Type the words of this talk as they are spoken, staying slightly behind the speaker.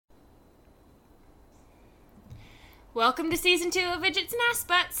Welcome to Season 2 of Idgits and Ass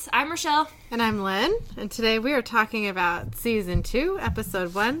Butts. I'm Rochelle. And I'm Lynn. And today we are talking about Season 2,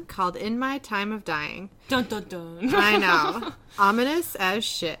 Episode 1, called In My Time of Dying. Dun dun dun. I know. Ominous as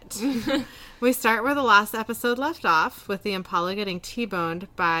shit. We start where the last episode left off, with the Impala getting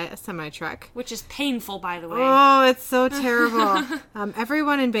T-boned by a semi-truck. Which is painful, by the way. Oh, it's so terrible.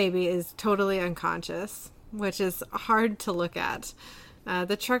 Everyone in Baby is totally unconscious, which is hard to look at.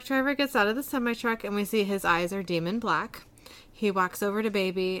 The truck driver gets out of the semi-truck and we see his eyes are demon black. He walks over to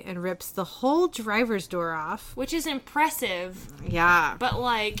Baby and rips the whole driver's door off. Which is impressive. Yeah. But,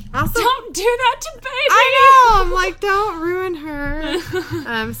 Also, don't do that to Baby! I know! I'm like, don't ruin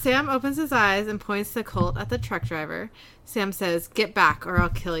her. Sam opens his eyes and points the Colt at the truck driver. Sam says, "Get back or I'll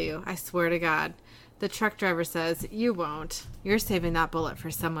kill you. I swear to God." The truck driver says, "You won't. You're saving that bullet for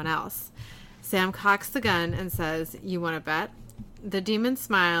someone else." Sam cocks the gun and says, "You want to bet?" The demon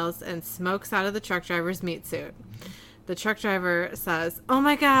smiles and smokes out of the truck driver's meat suit. The truck driver says, "Oh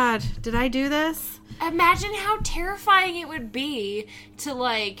my God, did I do this?" Imagine how terrifying it would be to,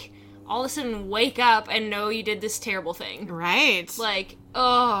 all of a sudden wake up and know you did this terrible thing. Right.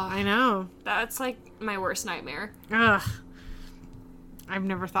 I know. That's, my worst nightmare. Ugh. I've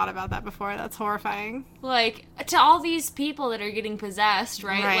never thought about that before. That's horrifying. To all these people that are getting possessed,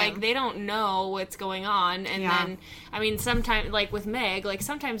 right? Right. They don't know what's going on. And then, sometimes, with Meg,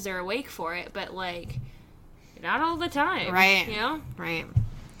 sometimes they're awake for it, but, not all the time. Right. You know? Right.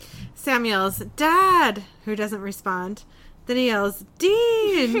 Sam yells, "Dad!" who doesn't respond. Then he yells,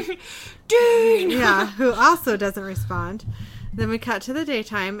 "Dean!" Dean! Yeah, who also doesn't respond. Then we cut to the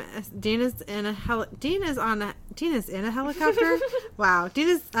daytime. Dean is in a helicopter? Wow. Dean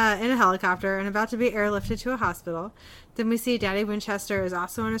is in a helicopter and about to be airlifted to a hospital. Then we see Daddy Winchester is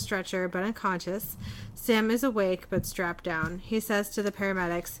also on a stretcher but unconscious. Sam is awake but strapped down. He says to the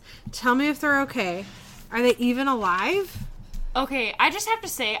paramedics, "Tell me if they're okay. Are they even alive?" Okay, I just have to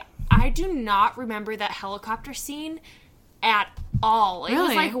say, I do not remember that helicopter scene at all. It was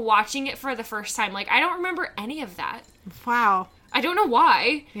Really? like watching it for the first time. I don't remember any of that. Wow. I don't know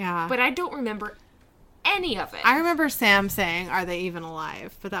why. Yeah. But I don't remember any of it. I remember Sam saying, "Are they even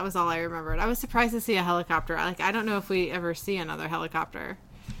alive?" But that was all I remembered. I was surprised to see a helicopter. I don't know if we ever see another helicopter.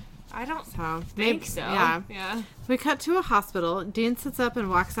 I don't So think so. Yeah. We cut to a hospital. Dean sits up and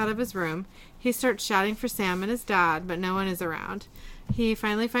walks out of his room. He starts shouting for Sam and his dad, but no one is around. He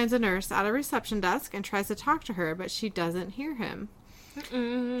finally finds a nurse at a reception desk and tries to talk to her, but she doesn't hear him.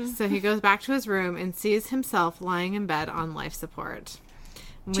 So he goes back to his room and sees himself lying in bed on life support.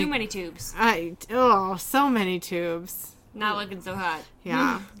 Too many tubes. So many tubes. Not looking so hot.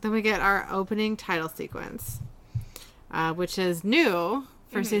 Yeah. Then we get our opening title sequence, which is new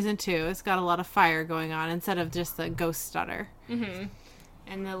for Season 2. It's got a lot of fire going on instead of just the ghost stutter. Mm-hmm.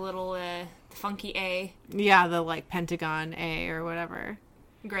 And the little funky A. Yeah, the Pentagon A or whatever.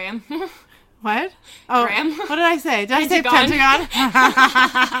 Graham. What? Oh, Graham. What did I say? Did Pentagon. I say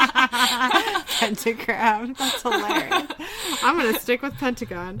Pentagon? Pentagram. That's hilarious. I'm going to stick with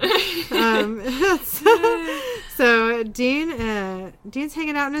Pentagon. So Dean's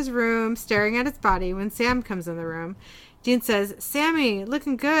hanging out in his room, staring at his body when Sam comes in the room. Dean says, "Sammy,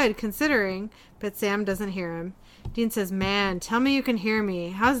 looking good, considering," but Sam doesn't hear him. Dean says, "Man, tell me you can hear me.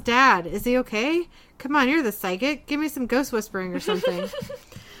 How's Dad? Is he okay? Come on, you're the psychic. Give me some ghost whispering or something."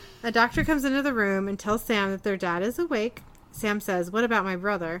 A doctor comes into the room and tells Sam that their dad is awake. Sam says, "What about my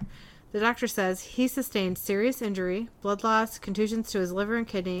brother?" The doctor says he sustained serious injury, blood loss, contusions to his liver and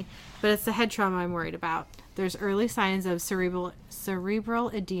kidney, but it's the head trauma I'm worried about. There's early signs of cerebral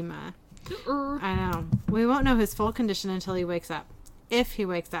edema. I know. We won't know his full condition until he wakes up. If he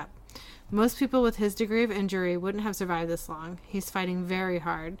wakes up. Most people with his degree of injury wouldn't have survived this long. He's fighting very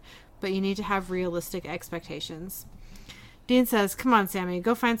hard, but you need to have realistic expectations. Dean says, "Come on, Sammy,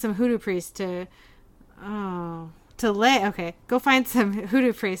 go find some hoodoo priest to lay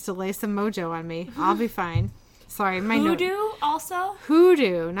some mojo on me. I'll be fine." Sorry, my note. Hoodoo also?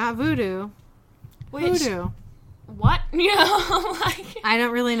 Hoodoo, not voodoo. Which? Hoodoo. What? I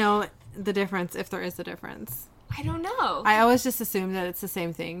don't really know the difference, if there is a difference. I don't know. I always just assume that it's the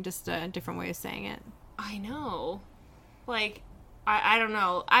same thing, just a different way of saying it. I know. I don't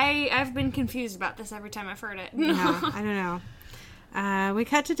know. I've been confused about this every time I've heard it. Yeah, I don't know. We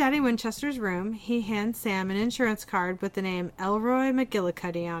cut to Daddy Winchester's room. He hands Sam an insurance card with the name Elroy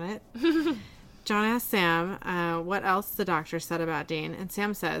McGillicuddy on it. John asks Sam what else the doctor said about Dean, and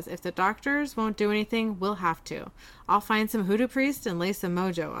Sam says, "If the doctors won't do anything, we'll have to. I'll find some hoodoo priest and lay some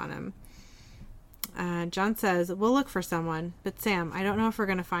mojo on him." John says, "We'll look for someone, but Sam, I don't know if we're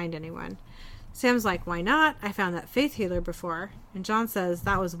going to find anyone." Sam's like, why not? I found that faith healer before. And John says,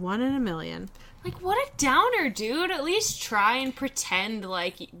 that was 1 in a million. Like, what a downer, dude. At least try and pretend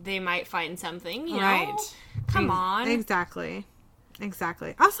like they might find something, you know? Right. Come on. Exactly.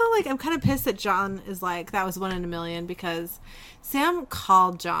 Also, like, I'm kind of pissed that John is like, that was 1 in a million, because Sam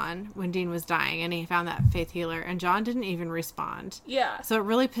called John when Dean was dying and he found that faith healer, and John didn't even respond. Yeah. So it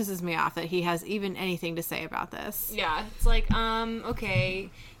really pisses me off that he has even anything to say about this. Yeah. It's like,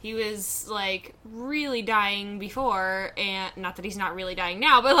 okay, he was, like, really dying before, and not that he's not really dying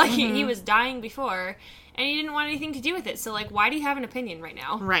now, but, like, he was dying before, and he didn't want anything to do with it. So, like, why do you have an opinion right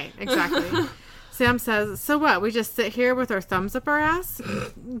now? Right, exactly. Sam says, so what, we just sit here with our thumbs up our ass?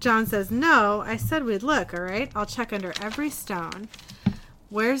 John says, no, I said we'd look, all right? I'll check under every stone.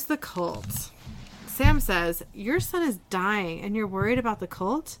 Where's the cult? Sam says, your son is dying and you're worried about the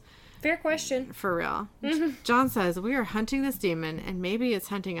cult? Fair question. For real. John says, we are hunting this demon and maybe it's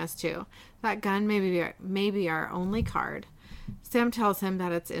hunting us too. That gun may be our only card. Sam tells him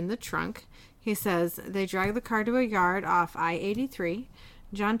that it's in the trunk. He says, they drag the car to a yard off I-83.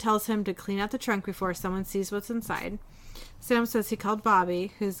 John tells him to clean out the trunk before someone sees what's inside. Sam says he called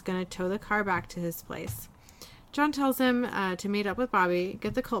Bobby, who's going to tow the car back to his place. John tells him to meet up with Bobby,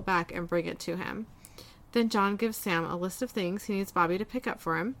 get the colt back, and bring it to him. Then John gives Sam a list of things he needs Bobby to pick up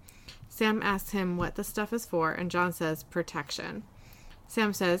for him. Sam asks him what the stuff is for, and John says protection.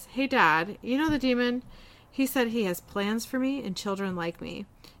 Sam says, hey, Dad, you know the demon? He said he has plans for me and children like me.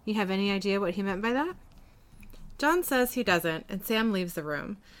 You have any idea what he meant by that? John says he doesn't, and Sam leaves the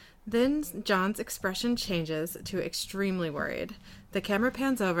room. Then John's expression changes to extremely worried. The camera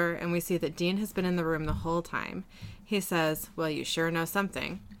pans over, and we see that Dean has been in the room the whole time. He says, well, you sure know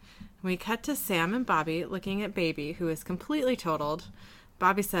something. We cut to Sam and Bobby looking at Baby, who is completely totaled.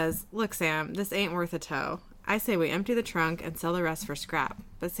 Bobby says, look, Sam, this ain't worth a tow. I say we empty the trunk and sell the rest for scrap.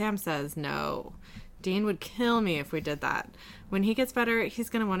 But Sam says, no. Dean would kill me if we did that. When he gets better,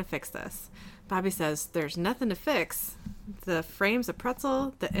 he's going to want to fix this. Bobby says, there's nothing to fix. The frame's a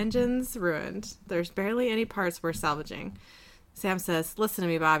pretzel, the engine's ruined. There's barely any parts worth salvaging. Sam says, listen to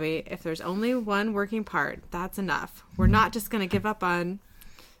me, Bobby. If there's only one working part, that's enough. We're not just going to give up on...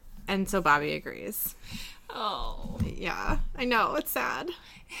 And so Bobby agrees. Oh. Yeah, I know. It's sad.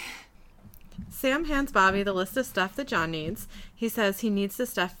 Sam hands Bobby the list of stuff that John needs. He says he needs the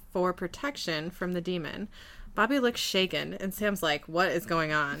stuff for protection from the demon. Bobby looks shaken, and Sam's like, what is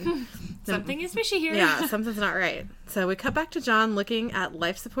going on? Something is fishy here. Yeah, something's not right. So we cut back to John looking at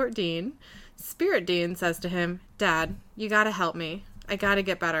life support Dean. Spirit Dean says to him, Dad, you gotta help me. I gotta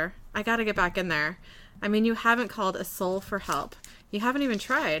get better. I gotta get back in there. I mean, you haven't called a soul for help. You haven't even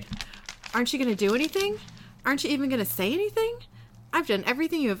tried. Aren't you gonna do anything? Aren't you even gonna say anything? I've done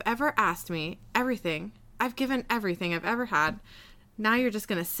everything you have ever asked me. Everything. I've given everything I've ever had. Now you're just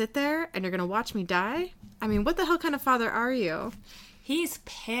going to sit there and you're going to watch me die? I mean, what the hell kind of father are you? He's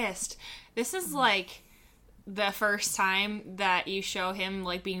pissed. This is like the first time that you show him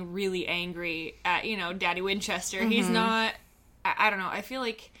like being really angry at, you know, Daddy Winchester. He's not, I don't know. I feel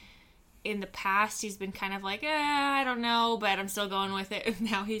like in the past he's been kind of like, I don't know, but I'm still going with it. And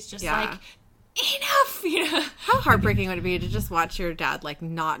now he's just like, enough, you know. How heartbreaking would it be to just watch your dad like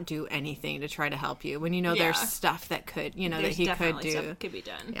not do anything to try to help you when you know there's stuff that could, you know, there's that he could do. Stuff that could be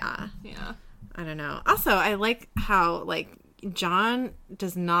done. Yeah. I don't know. Also, I like how like John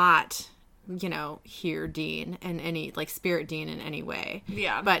does not, you know, hear Dean in any like Spirit Dean in any way.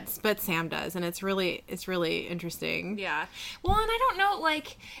 Yeah. But Sam does, and it's really interesting. Yeah. Well, and I don't know,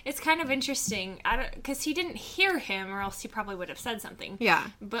 like it's kind of interesting. Because he didn't hear him, or else he probably would have said something. Yeah.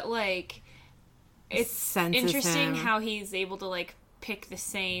 But like. It's interesting how he's able to, like, pick the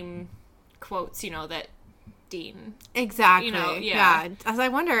same quotes, you know, that Dean... Exactly. You know, yeah. As I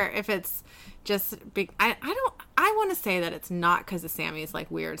wonder if it's just... I want to say that it's not because of Sammy's,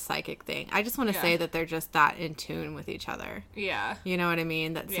 like, weird psychic thing. I just want to say that they're just that in tune with each other. Yeah. You know what I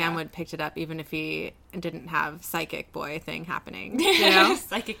mean? That Sam would picked it up even if he didn't have psychic boy thing happening. You know?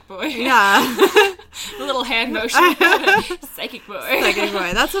 Psychic boy. Yeah. The little hand motion. Psychic boy. Psychic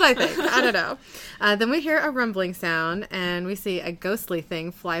boy. That's what I think. I don't know. Then we hear a rumbling sound, and we see a ghostly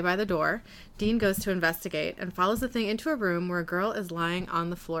thing fly by the door. Dean goes to investigate and follows the thing into a room where a girl is lying on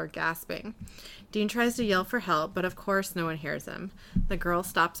the floor gasping. Dean tries to yell for help, but of course no one hears him. The girl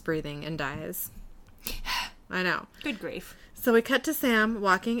stops breathing and dies. I know. Good grief. So we cut to Sam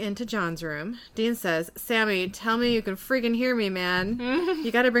walking into John's room. Dean says, Sammy, tell me you can freaking hear me, man.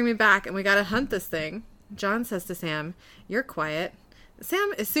 You gotta bring me back and we gotta hunt this thing. John says to Sam, you're quiet.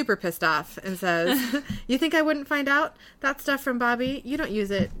 Sam is super pissed off and says, you think I wouldn't find out? That stuff from Bobby, you don't use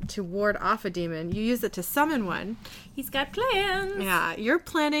it to ward off a demon. You use it to summon one. He's got plans. Yeah, you're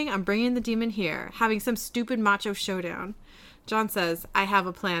planning on bringing the demon here, having some stupid macho showdown. John says, I have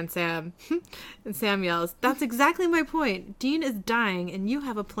a plan, Sam. And Sam yells, that's exactly my point. Dean is dying and you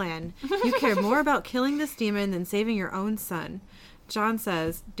have a plan. You care more about killing this demon than saving your own son. John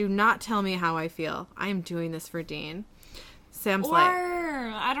says, do not tell me how I feel. I am doing this for Dean. Sam's like,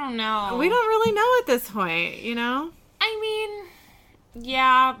 I don't know. We don't really know at this point, you know? I mean,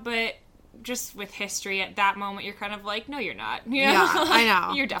 yeah, but just with history at that moment, you're kind of like, no, you're not. You know? Yeah, I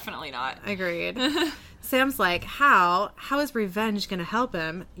know. You're definitely not. Agreed. Sam's like, how is revenge going to help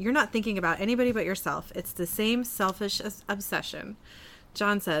him? You're not thinking about anybody but yourself. It's the same selfish obsession.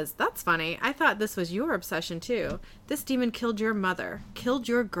 John says, that's funny. I thought this was your obsession, too. This demon killed your mother, killed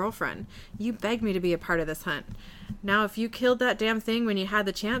your girlfriend. You begged me to be a part of this hunt. Now, if you killed that damn thing when you had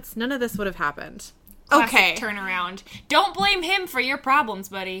the chance, none of this would have happened. Classic Okay. turnaround. Don't blame him for your problems,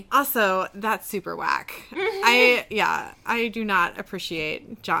 buddy. Also, that's super whack. I do not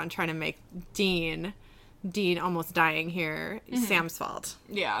appreciate John trying to make Dean almost dying here Sam's fault.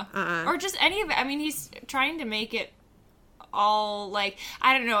 Yeah. Or just any of it. I mean, he's trying to make it all, like,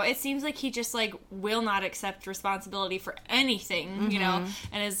 I don't know, it seems like he just, like, will not accept responsibility for anything, you know,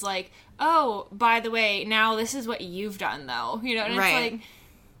 and is like, oh, by the way, now this is what you've done, though, you know, and Right. it's like,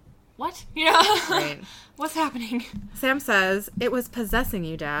 what? You know? Right. What's happening? Sam says, it was possessing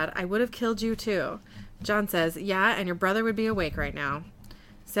you, Dad. I would have killed you, too. John says, yeah, and your brother would be awake right now.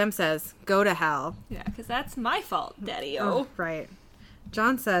 Sam says, go to hell. Yeah, because that's my fault, Daddy-o. Right.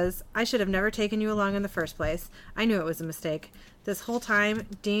 John says, I should have never taken you along in the first place. I knew it was a mistake. This whole time,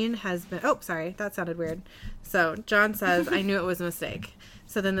 Dean has been... Oh, sorry, that sounded weird. So, John says, I knew it was a mistake.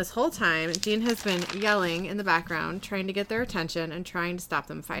 So then this whole time, Dean has been yelling in the background, trying to get their attention and trying to stop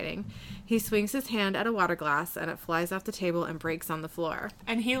them fighting. He swings his hand at a water glass, and it flies off the table and breaks on the floor.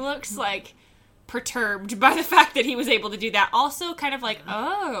 And he looks, like, perturbed by the fact that he was able to do that. Also kind of like,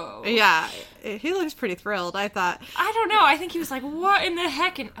 oh. Yeah, he looks pretty thrilled, I thought. I don't know. I think he was like, what in the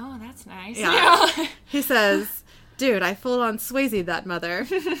heck? And, oh, that's nice. Yeah. You know? He says, dude, I full on Swayze that mother.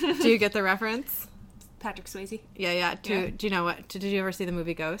 Do you get the reference? Patrick Swayze? Yeah. Do you know what? Did you ever see the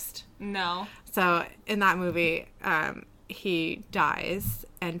movie Ghost? No. So in that movie, he dies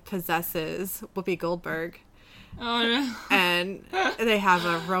and possesses Whoopi Goldberg. Oh, no. And they have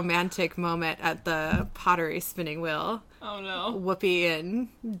a romantic moment at the pottery spinning wheel. Oh, no. Whoopi and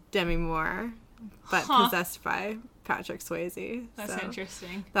Demi Moore, but possessed by Patrick Swayze. That's So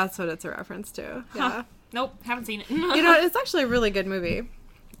interesting. that's what it's a reference to. Yeah. Nope, haven't seen it. You know, it's actually a really good movie.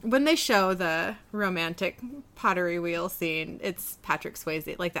 When they show the romantic pottery wheel scene, it's Patrick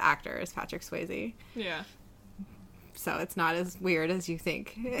Swayze. Like, the actor is Patrick Swayze. Yeah. So it's not as weird as you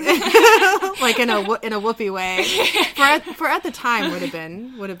think. Like in a Whoopi way. For at the time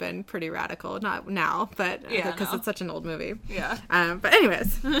would have been pretty radical. Not now, but because it's such an old movie. Yeah. But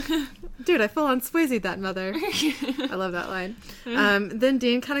anyways, dude, I full on Swayze that mother. I love that line. Then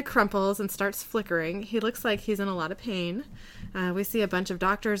Dean kind of crumples and starts flickering. He looks like he's in a lot of pain. We see a bunch of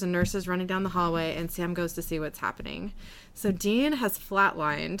doctors and nurses running down the hallway, and Sam goes to see what's happening. So Dean has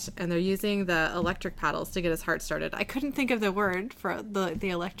flatlined, and they're using the electric paddles to get his heart started. I couldn't think of the word for the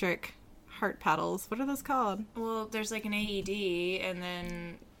electric heart paddles. What are those called? Well, there's like an AED, and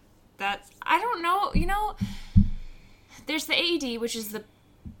then that's... I don't know. You know, there's the AED, which is the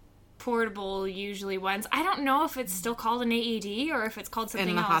portable, usually ones. I don't know if it's still called an AED or if it's called something else.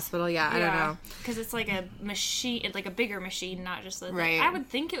 In the hospital, yeah, I don't know. Because it's like a machine, like a bigger machine, not just a... Right. I would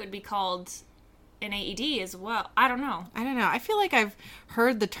think it would be called an AED as well. I don't know. I feel like I've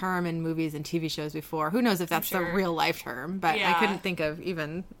heard the term in movies and TV shows before. Who knows if that's the real life term, but I couldn't think of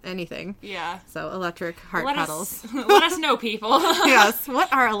even anything. Yeah. So electric heart paddles. Let us know, people. Yes.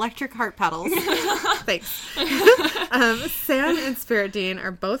 What are electric heart paddles? Thanks. Sam and Spirit Dean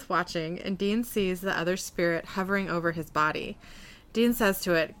are both watching, and Dean sees the other spirit hovering over his body. Dean says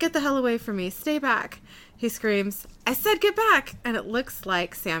to it, "Get the hell away from me. Stay back." He screams, "I said get back!" And it looks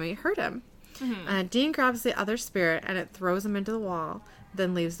like Sammy hurt him. Dean grabs the other spirit and it throws him into the wall,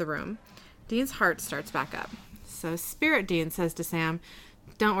 then leaves the room. Dean's heart starts back up. So Spirit Dean says to Sam,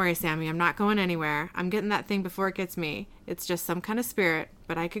 "Don't worry, Sammy, I'm not going anywhere. I'm getting that thing before it gets me. It's just some kind of spirit,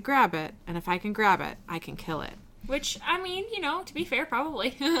 but I could grab it, and if I can grab it, I can kill it." Which, I mean, you know, to be fair,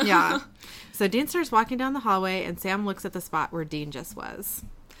 probably. Yeah. So Dean starts walking down the hallway, and Sam looks at the spot where Dean just was.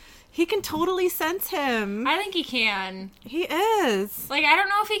 He can totally sense him. I think he can. He is. Like, I don't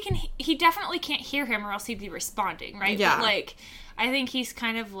know if he can... He definitely can't hear him or else he'd be responding, right? Yeah. But, like, I think he's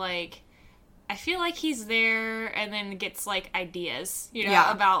kind of, like... I feel like he's there and then gets, like, ideas,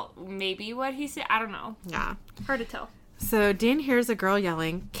 Yeah. about maybe what he said. I don't know. Yeah. Hard to tell. So Dean hears a girl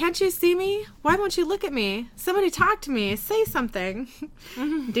yelling, "Can't you see me? Why won't you look at me? Somebody talk to me. Say something."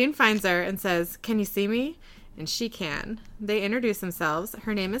 Dean finds her and says, "Can you see me?" And she can. They introduce themselves.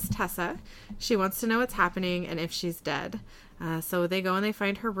 Her name is Tessa. She wants to know what's happening and if she's dead. So they go and they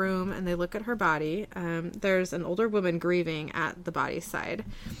find her room and they look at her body. There's an older woman grieving at the body's side.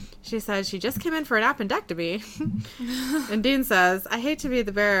 She says she just came in for an appendectomy. And Dean says, "I hate to be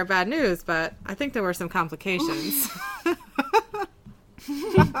the bearer of bad news, but I think there were some complications."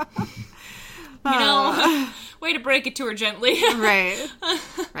 Way to break it to her gently. Right.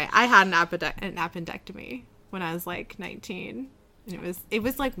 I had an appendectomy when I was like 19. And it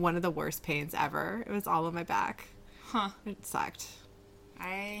was like one of the worst pains ever. It was all on my back. Huh. It sucked.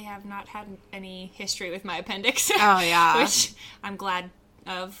 I have not had any history with my appendix. Oh, yeah. Which I'm glad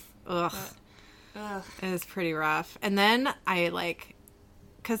of. Ugh. Ugh. It was pretty rough. And then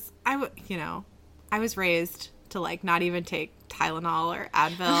because I was raised to like not even take Tylenol or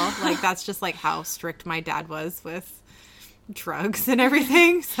Advil. Like that's just like how strict my dad was with drugs and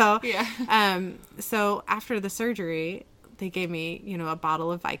everything. So, yeah. So after the surgery, they gave me, a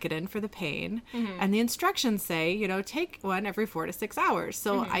bottle of Vicodin for the pain. Mm-hmm. And the instructions say, take one every 4 to 6 hours.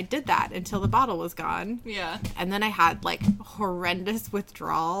 So I did that until the bottle was gone. Yeah. And then I had like horrendous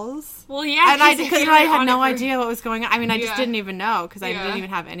withdrawals. Well, yeah. And I had no idea what was going on. I mean, I just didn't even know because I Yeah. didn't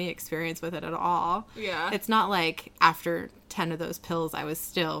even have any experience with it at all. Yeah. It's not like after 10 of those pills, I was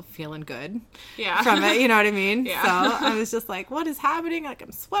still feeling good Yeah. from it. You know what I mean? Yeah. So I was just like, what is happening? Like,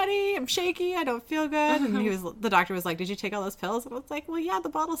 I'm sweaty, I'm shaky, I don't feel good. And the doctor was like, did you take all those pills? And I was like, well, yeah, the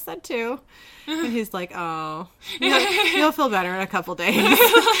bottle said to. And he's like, oh, you'll feel better in a couple days.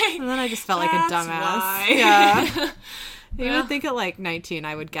 And then I just felt like a dumbass. Why. Yeah. You would think at like 19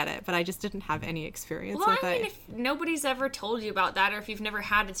 I would get it, but I just didn't have any experience with I mean, it. if nobody's ever told you about that, or if you've never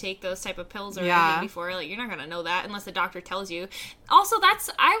had to take those type of pills or Yeah. anything before, like, you're not gonna know that unless the doctor tells you. Also,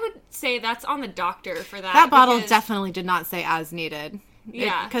 I would say that's on the doctor for that. That bottle because- definitely did not say as needed.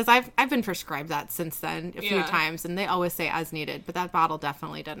 Yeah. Because I've been prescribed that since then a few Yeah. times, and they always say as needed, but that bottle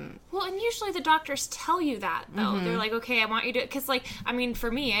definitely didn't. Well, and usually the doctors tell you that, though. Mm-hmm. They're like, okay, I want you to... Because, like, I mean,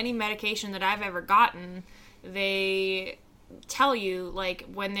 for me, any medication that I've ever gotten, they tell you, like,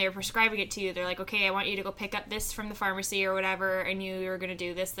 when they're prescribing it to you, they're like, okay, I want you to go pick up this from the pharmacy or whatever, and you're going to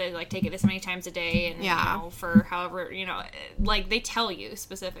do this, they, like, take it this many times a day, and, Yeah. for however, like, they tell you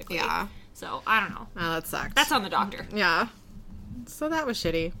specifically. Yeah. So, I don't know. Oh, that sucks. That's on the doctor. Yeah. So that was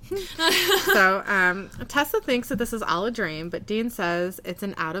shitty. So Tessa thinks that this is all a dream, but Dean says it's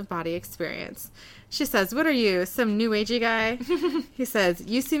an out-of-body experience. She says, "What are you, some new agey guy?" He says,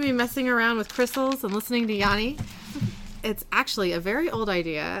 "You see me messing around with crystals and listening to Yanni?" It's actually a very old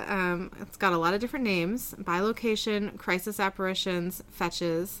idea. It's got a lot of different names: bilocation, crisis apparitions,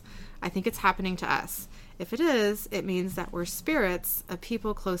 fetches. I think it's happening to us. If it is, it means that we're spirits of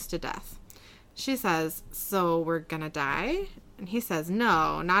people close to death. She says, "So we're gonna die?" And he says,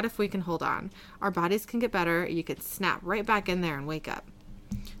 "No, not if we can hold on. Our bodies can get better. You could snap right back in there and wake up."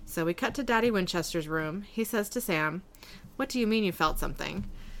 So we cut to Daddy Winchester's room. He says to Sam, "What do you mean you felt something?"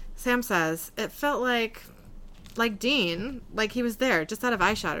 Sam says, "It felt like Dean, like he was there, just out of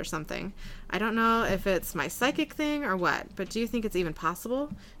eye shot or something. I don't know if it's my psychic thing or what, but do you think it's even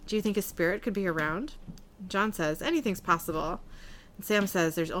possible? Do you think his spirit could be around?" John says, "Anything's possible." And Sam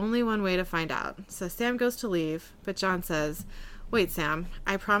says, "There's only one way to find out." So Sam goes to leave, but John says, "Wait, Sam,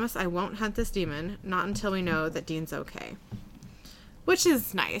 I promise I won't hunt this demon, not until we know that Dean's okay." Which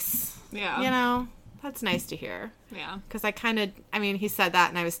is nice. Yeah. That's nice to hear. Yeah. Because he said that,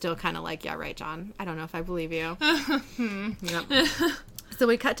 and I was still kind of like, yeah, right, John. I don't know if I believe you. Yep. So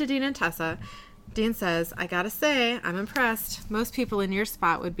we cut to Dean and Tessa. Dean says, "I gotta say, I'm impressed. Most people in your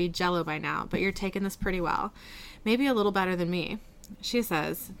spot would be jello by now, but you're taking this pretty well. Maybe a little better than me." She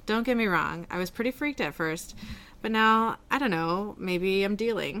says, "Don't get me wrong. I was pretty freaked at first, but now, I don't know, maybe I'm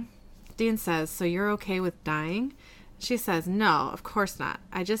dealing." Dean says, "So you're okay with dying?" She says, "No, of course not.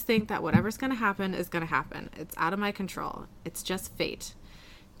 I just think that whatever's going to happen is going to happen. It's out of my control. It's just fate."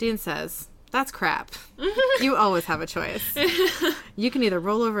 Dean says, "That's crap. You always have a choice. You can either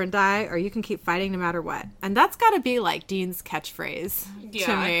roll over and die, or you can keep fighting no matter what." And that's got to be like Dean's catchphrase to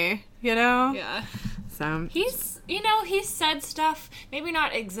Yeah. me, you know? Yeah. So He's said stuff, maybe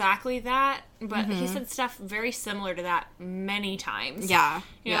not exactly that, but he said stuff very similar to that many times. Yeah.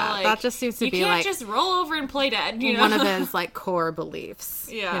 You know, yeah. like, That just seems to be you like can't just roll over and play dead, you know? one of his like core beliefs.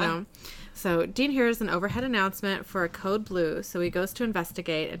 Yeah. You know? So Dean hears an overhead announcement for a code blue, so he goes to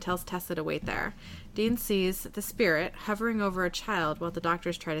investigate and tells Tessa to wait there. Dean sees the spirit hovering over a child while the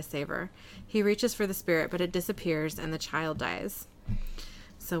doctors try to save her. He reaches for the spirit, but it disappears and the child dies.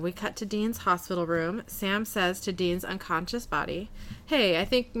 So we cut to Dean's hospital room. Sam says to Dean's unconscious body, "Hey, I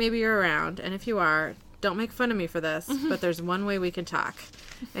think maybe you're around, and if you are, don't make fun of me for this, but there's one way we can talk."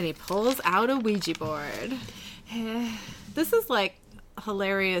 And he pulls out a Ouija board. This is like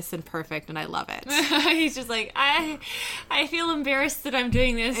hilarious and perfect, and I love it. He's just like, I feel embarrassed that I'm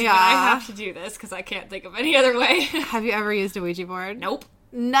doing this, Yeah. but I have to do this because I can't think of any other way. Have you ever used a Ouija board? Nope.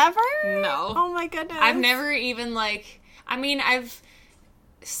 Never? No. Oh my goodness. I've never even I've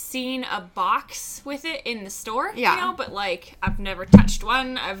seen a box with it in the store, Yeah. but I've never touched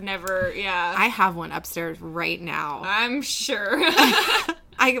one. I've never, I have one upstairs right now. I'm sure.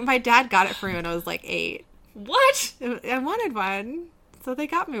 My dad got it for me when I was like 8. What? I wanted one, so they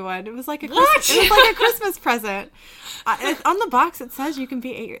got me one. It was like it What? was like a Christmas present. On the box it says you can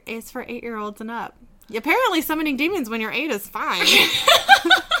be it's for 8-year-olds and up. Apparently summoning demons when you're 8 is fine.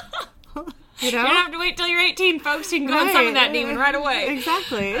 You know? You don't have to wait till you're 18, folks. You can go and summon that demon right away.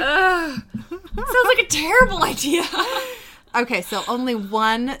 Exactly. Sounds like a terrible idea. Okay, so only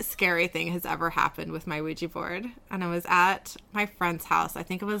one scary thing has ever happened with my Ouija board. And I was at my friend's house. I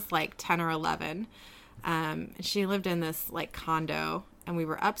think it was like 10 or 11. She lived in this like condo, and we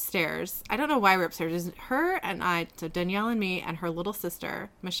were upstairs. I don't know why we were upstairs. It was her and I, so Danielle and me, and her little sister,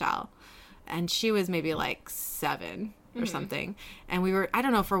 Michelle. And she was maybe like 7 or something. And we were, I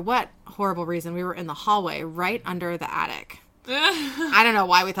don't know for what horrible reason, we were in the hallway right under the attic. I don't know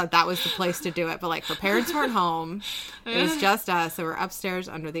why we thought that was the place to do it, but like her parents weren't home. It was just us, so we're upstairs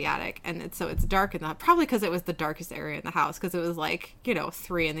under the attic, and it's dark in the, probably because it was the darkest area in the house, because it was like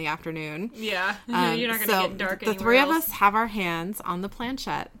 3 in the afternoon. Yeah, you're not gonna get dark. The three of us have our hands on the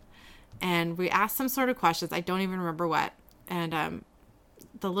planchette, and we asked some sort of questions. I don't even remember what, and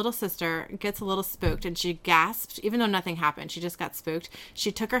the little sister gets a little spooked, and she gasped, even though nothing happened. She just got spooked.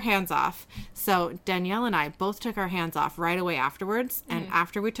 She took her hands off. So Danielle and I both took our hands off right away afterwards. And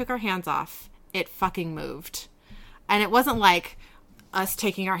after we took our hands off, it fucking moved. And it wasn't like us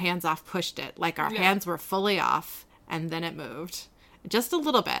taking our hands off pushed it. Like our hands were fully off, and then it moved. Just a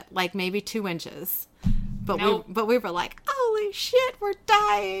little bit, like maybe 2 inches. But Nope. we were like, holy shit, we're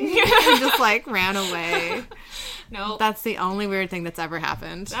dying. And just like ran away. No, That's the only weird thing that's ever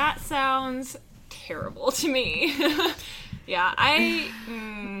happened. that sounds terrible to me. Yeah,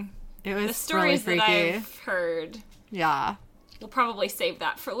 It was the stories really that freaky. I've heard, Yeah. we'll probably save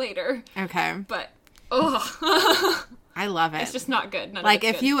that for later. Okay. But ugh, I love it. it's just not good. None like of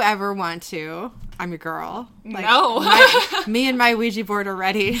it's if good. you ever want to, I'm your girl. Like, No. me and my Ouija board are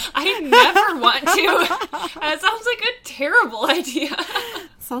ready. I never want to. That sounds like a terrible idea.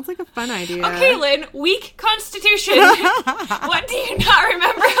 Sounds like a fun idea. Okay, Lynn, weak constitution. What do you not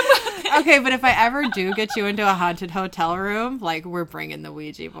remember about this? Okay, but if I ever do get you into a haunted hotel room, like we're bringing the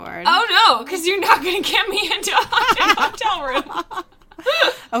Ouija board. Oh no, because you're not going to get me into a haunted hotel room.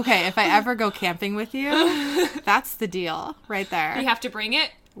 Okay, if I ever go camping with you, that's the deal right there. You have to bring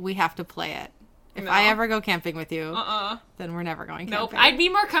it? We have to play it. If No. I ever go camping with you, Uh-uh. then we're never going Nope. camping. I'd be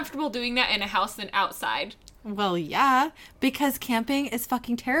more comfortable doing that in a house than outside. Well, yeah, because camping is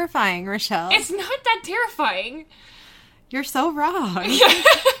fucking terrifying, Rochelle. It's not that terrifying. You're so wrong. Well,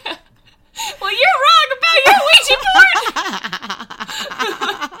 you're wrong about your Ouija board.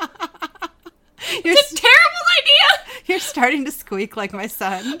 It's a terrible idea. You're starting to squeak like my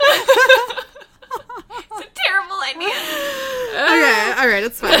son. It's a terrible idea. Okay, all right,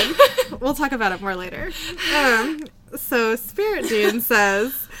 it's fine. We'll talk about it more later. So Spirit Dean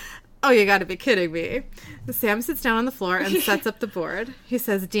says, "Oh, you gotta be kidding me." Sam sits down on the floor and sets up the board. He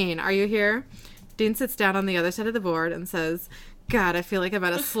says, "Dean, are you here?" Dean sits down on the other side of the board and says, "God, I feel like I'm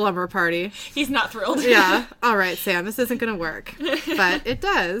at a slumber party." He's not thrilled. Yeah. All right, Sam, this isn't going to work. But it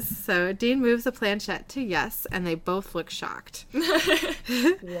does. So Dean moves the planchette to yes, and they both look shocked.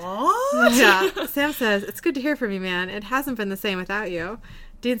 What? Yeah. Sam says, "It's good to hear from you, man. It hasn't been the same without you."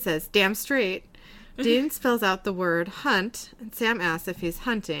 Dean says, "Damn straight." Dean spells out the word hunt, and Sam asks if he's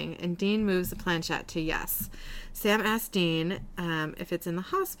hunting, and Dean moves the planchette to yes. Sam asks Dean if it's in the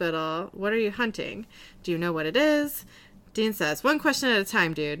hospital. "What are you hunting? Do you know what it is?" Dean says, "One question at a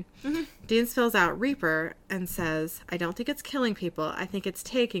time, dude." Dean spells out Reaper and says, "I don't think it's killing people. I think it's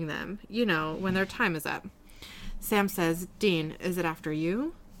taking them, when their time is up." Sam says, "Dean, is it after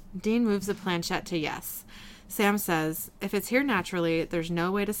you?" Dean moves the planchette to yes. Sam says, if it's here naturally, there's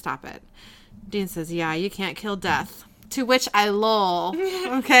no way to stop it. Dean says, yeah, you can't kill death. To which I lol.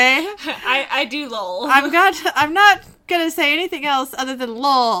 Okay? I do lol. I'm not going to say anything else other than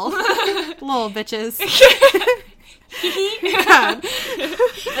lol. Lol, bitches. God.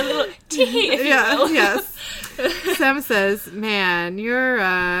 A little tee, if you will. Yes. Sam says, man, you're,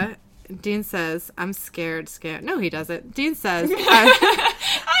 Dean says, I'm scared, scam. No, he doesn't. Dean says,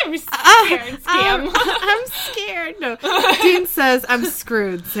 I'm scared, scam. I'm scared. No. Dean says, I'm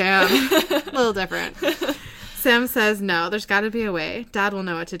screwed, Sam. A little different. Sam says, no, there's got to be a way. Dad will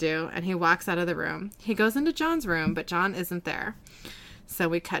know what to do. And he walks out of the room. He goes into John's room, but John isn't there. So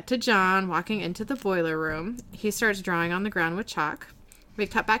we cut to John walking into the boiler room. He starts drawing on the ground with chalk. We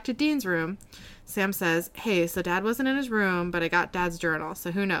cut back to Dean's room. Sam says, hey, so Dad wasn't in his room, but I got Dad's journal, so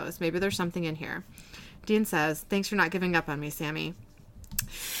who knows? Maybe there's something in here. Dean says, thanks for not giving up on me, Sammy.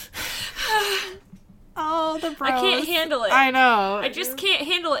 Oh, the bros. I can't handle it. I know. I just can't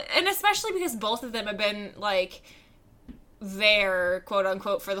handle it. And especially because both of them have been, like, there, quote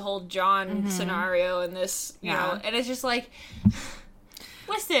unquote, for the whole John scenario in this, you know. And it's just like,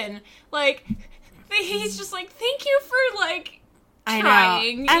 listen, like, he's just like, thank you for, like, trying.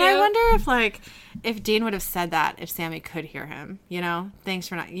 I know. And I wonder if, like, if Dean would have said that if Sammy could hear him, you know? Thanks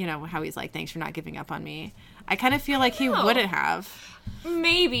for not, you know, how he's like, thanks for not giving up on me. I kind of feel like he wouldn't have.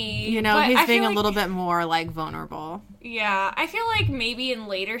 Maybe. You know, he's being a little bit more, like, vulnerable. Yeah. I feel like maybe in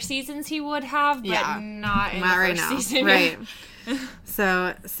later seasons he would have, but not in the right first now. season. Right.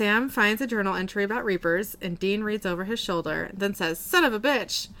 So, Sam finds a journal entry about Reapers, and Dean reads over his shoulder, then says, son of a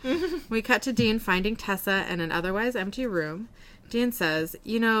bitch! We cut to Dean finding Tessa in an otherwise empty room. Dean says,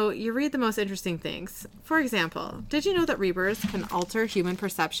 you know, you read the most interesting things. For example, did you know that Reapers can alter human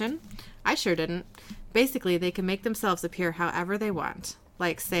perception? I sure didn't. Basically, they can make themselves appear however they want.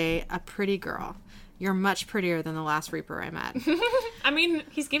 Like, say, a pretty girl. You're much prettier than the last Reaper I met. I mean,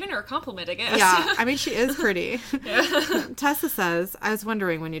 he's giving her a compliment, I guess. Yeah, I mean, she is pretty. Tessa says, I was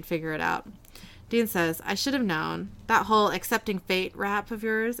wondering when you'd figure it out. Dean says, I should have known. That whole accepting fate rap of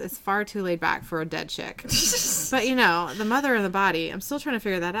yours is far too laid back for a dead chick. But, you know, the mother and the body, I'm still trying to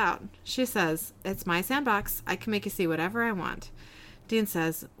figure that out. She says, it's my sandbox. I can make you see whatever I want. Dean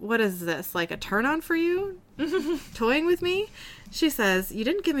says, what is this, like a turn-on for you? Toying with me? She says, you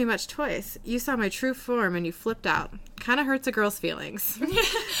didn't give me much choice. You saw my true form and you flipped out. Kind of hurts a girl's feelings.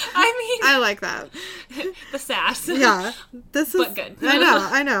 I like that. The sass. Yeah. This is, but good.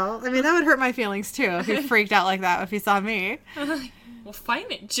 I know. I mean, that would hurt my feelings, too, if he freaked out like that if he saw me. Well,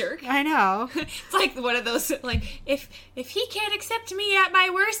 fine it, jerk. I know. It's like one of those, like, if he can't accept me at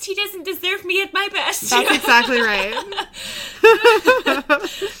my worst, he doesn't deserve me at my best. That's exactly right.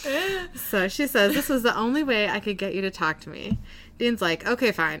 So she says, this was the only way I could get you to talk to me. Dean's like,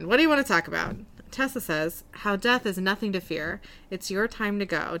 okay, fine. What do you want to talk about? Tessa says, how death is nothing to fear. It's your time to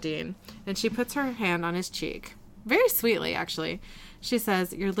go, Dean. And she puts her hand on his cheek. Very sweetly, actually. She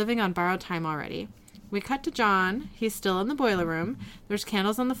says, you're living on borrowed time already. We cut to John. He's still in the boiler room. There's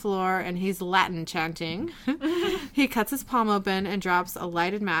candles on the floor, and he's Latin chanting. He cuts his palm open and drops a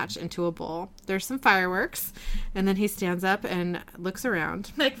lighted match into a bowl. There's some fireworks, and then he stands up and looks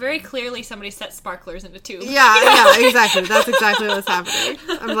around. Like, very clearly somebody set sparklers in a tube. Yeah, exactly. That's exactly what's happening.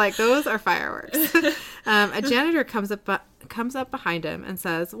 I'm like, those are fireworks. A janitor comes up behind him and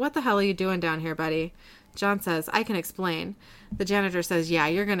says, what the hell are you doing down here, buddy? John says, I can explain. The janitor says, yeah,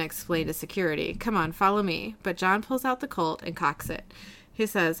 you're going to explain to security. Come on, follow me. But John pulls out the Colt and cocks it. He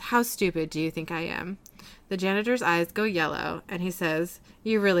says, how stupid do you think I am? The janitor's eyes go yellow, and he says,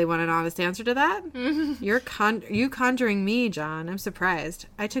 you really want an honest answer to that? You conjuring me, John. I'm surprised.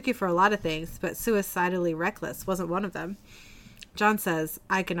 I took you for a lot of things, but suicidally reckless wasn't one of them. John says,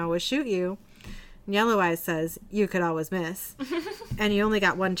 I can always shoot you. Yellow Eyes says, you could always miss. And you only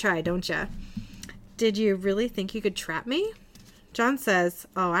got one try, don't you? Did you really think you could trap me? John says,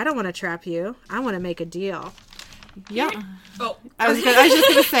 oh, I don't want to trap you. I want to make a deal. Yeah. Oh. I was just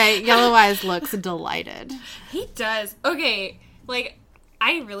going to say, Yellow Eyes looks delighted. He does. Okay. Like,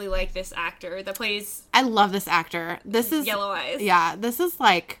 I really like this actor that plays... I love this actor. This is... Yellow Eyes. Yeah. This is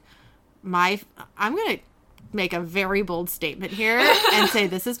like I'm going to make a very bold statement here and say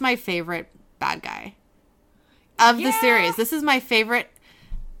this is my favorite bad guy of the series. This is my favorite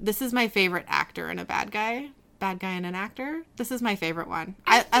actor and a bad guy and an actor. This is my favorite one.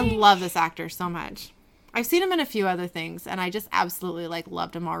 I love this actor so much. I've seen him in a few other things, and I just absolutely, like,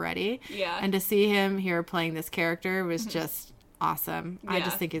 loved him already. Yeah. And to see him here playing this character was just awesome. Yeah. I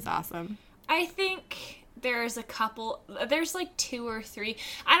just think he's awesome. I think there's a couple. There's like 2 or 3.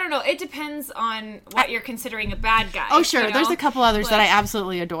 I don't know. It depends on what you're considering a bad guy. Oh, sure. You know? There's a couple others that I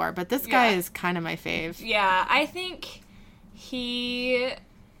absolutely adore, but this guy Yeah. is kind of my fave. Yeah, I think he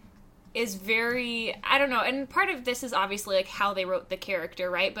is very, I don't know, and part of this is obviously like how they wrote the character,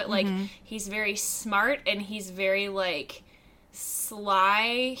 right? But like he's very smart and he's very like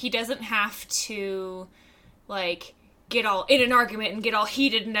sly. He doesn't have to like get all in an argument and get all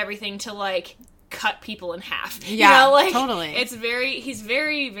heated and everything to like cut people in half. Yeah, you know, like totally. He's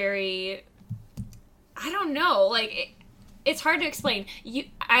very, very, I don't know, like it's hard to explain.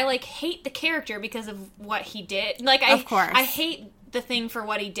 I like hate the character because of what he did. Like Of course. I hate the thing for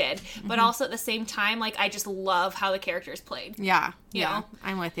what he did, but also at the same time, like I just love how the character is played. Yeah, You yeah, know?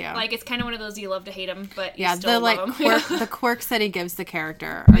 I'm with you. Like it's kind of one of those you love to hate him, but you yeah, still the like love him. the quirks that he gives the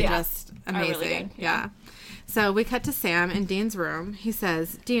character are Yeah. just amazing. really good, Yeah. So we cut to Sam in Dean's room. He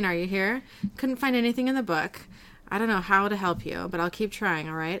says, "Dean, are you here? Couldn't find anything in the book. I don't know how to help you, but I'll keep trying,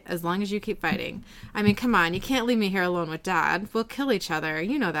 all right? As long as you keep fighting. I mean, come on, you can't leave me here alone with Dad. We'll kill each other.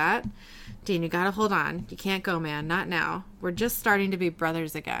 You know that. Dean, you gotta hold on. You can't go, man. Not now. We're just starting to be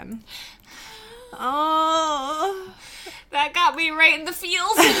brothers again." Oh, That got me right in the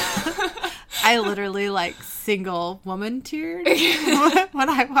feels. I literally like single woman teared when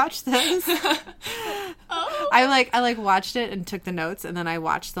I watched this. Oh. I watched it and took the notes, and then I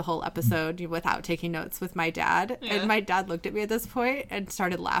watched the whole episode without taking notes with my dad. Yeah. And my dad looked at me at this point and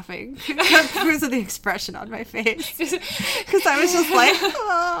started laughing because of the expression on my face. Because I was just like,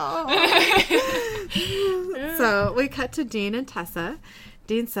 oh. So we cut to Dean and Tessa.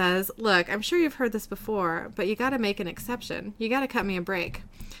 Dean says, "Look, I'm sure you've heard this before, but you got to make an exception. You got to cut me a break."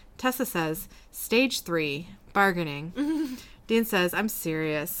 Tessa says, "Stage 3, bargaining." Dean says, "I'm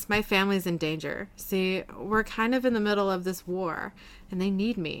serious. My family's in danger. See, we're kind of in the middle of this war, and they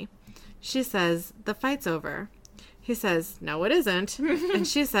need me." She says, "The fight's over." He says, "No, it isn't." And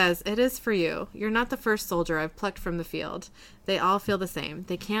she says, "It is for you. You're not the first soldier I've plucked from the field. They all feel the same.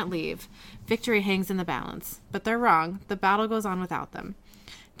 They can't leave. Victory hangs in the balance. But they're wrong. The battle goes on without them."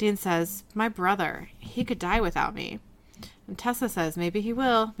 Dean says, "My brother, he could die without me." And Tessa says, "Maybe he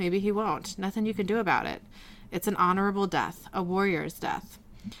will, maybe he won't. Nothing you can do about it. It's an honorable death, a warrior's death."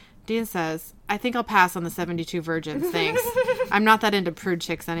 Dean says, "I think I'll pass on the 72 virgins, thanks. I'm not that into prude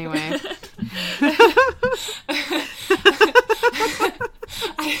chicks anyway."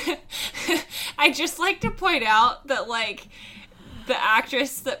 I just like to point out that like the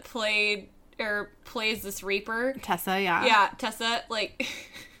actress that plays this Reaper, Tessa, yeah. yeah, Tessa, like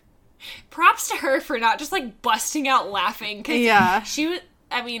props to her for not just like busting out laughing, 'cause Yeah. she was,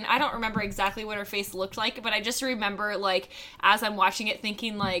 I mean, I don't remember exactly what her face looked like, but I just remember like as I'm watching it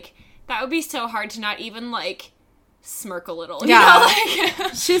thinking like that would be so hard to not even like smirk a little. Yeah. You know?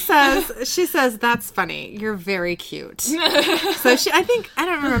 Like, She says, "That's funny. You're very cute." So I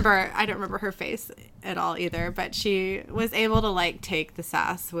don't remember her face at all either, but she was able to like take the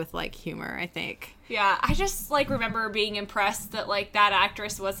sass with like humor, I think. yeah, I just like remember being impressed that like that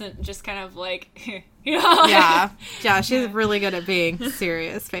actress wasn't just kind of like, you know? Yeah. Yeah, she's really good at being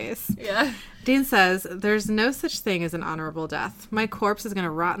serious face. Yeah. Dean says, "There's no such thing as an honorable death. My corpse is going to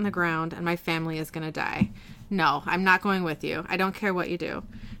rot in the ground and my family is going to die. No, I'm not going with you. I don't care what you do."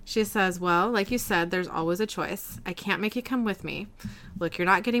 She says, "Well, like you said, there's always a choice. I can't make you come with me. Look, you're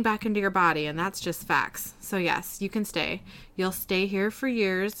not getting back into your body, and that's just facts. So yes, you can stay. You'll stay here for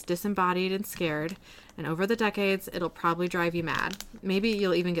years, disembodied and scared. And over the decades, it'll probably drive you mad. Maybe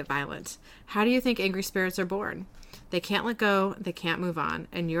you'll even get violent. How do you think angry spirits are born? They can't let go, they can't move on,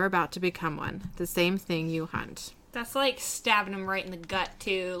 and you're about to become one. The same thing you hunt." That's like stabbing him right in the gut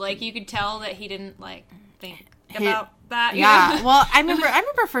too. Like you could tell that he didn't like think about that. you Yeah. know? Well, I remember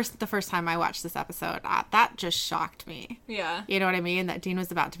the first time I watched this episode, that just shocked me. Yeah. You know what I mean? That Dean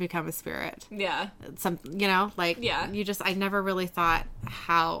was about to become a spirit. Yeah. Yeah. I never really thought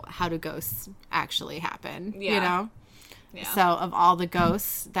how do ghosts actually happen, Yeah. you know? Yeah. So of all the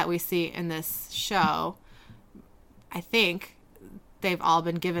ghosts that we see in this show, I think they've all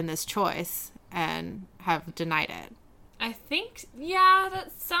been given this choice and have denied it. I think, yeah,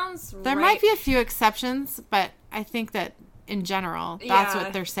 that sounds There right. might be a few exceptions, but I think that in general, that's Yeah.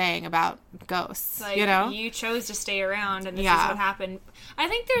 what they're saying about ghosts, Like, you know? you chose to stay around, and this Yeah. is what happened. I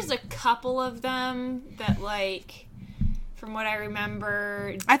think there's a couple of them that, like, from what I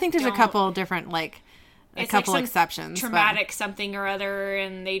remember, I think there's a don't- couple different, like, a it's couple like some exceptions. but- traumatic something or other,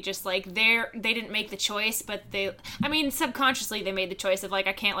 and they just like they didn't make the choice, but subconsciously they made the choice of like,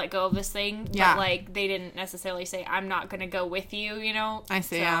 I can't let go of this thing. Yeah. But like they didn't necessarily say, I'm not gonna go with you, you know? I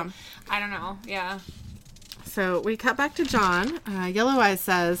see, So, yeah. I don't know. Yeah. So we cut back to John. Yellow Eyes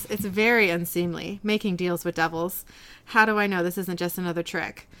says, it's very unseemly, making deals with devils. How do I know this isn't just another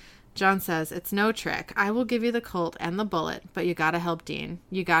trick? John says, it's no trick. I will give you the Colt and the bullet, but you gotta help Dean.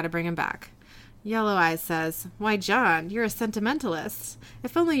 You gotta bring him back. Yellow Eyes says, why, John, you're a sentimentalist.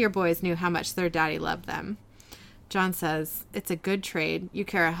 If only your boys knew how much their daddy loved them. John says, it's a good trade. You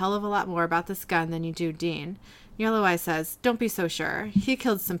care a hell of a lot more about this gun than you do Dean. Yellow Eye says, don't be so sure. He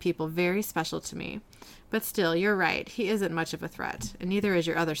killed some people very special to me. But still, you're right. He isn't much of a threat. And neither is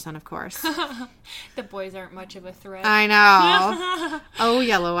your other son, of course. The boys aren't much of a threat. I know. Oh,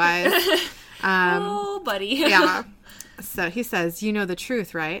 Yellow Eyes. Oh, buddy. Yeah. So he says, you know the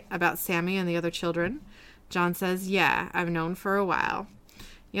truth, right? About Sammy and the other children? John says, yeah, I've known for a while.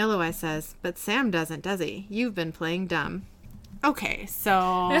 Yellow Eye says, but Sam doesn't, does he? You've been playing dumb. Okay,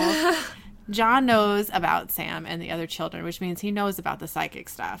 so John knows about Sam and the other children, which means he knows about the psychic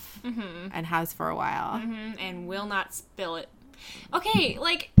stuff and has for a while. And will not spill it. Okay,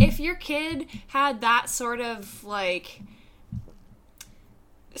 like, if your kid had that sort of, like,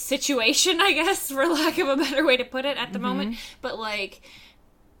 situation, I guess, for lack of a better way to put it at the moment, but, like,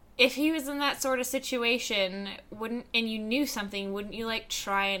 if he was in that sort of situation, and you knew something, wouldn't you, like,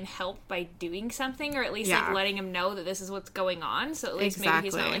 try and help by doing something, or at least, like, letting him know that this is what's going on, so at least maybe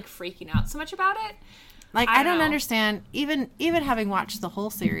he's not, like, freaking out so much about it? Like, I don't understand, even having watched the whole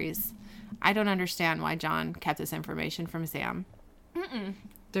series, I don't understand why John kept this information from Sam.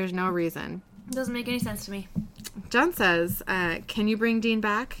 There's no reason. It doesn't make any sense to me. John says, can you bring Dean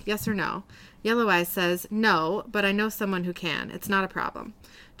back? Yes or no? Yellow Eyes says, no, but I know someone who can. It's not a problem.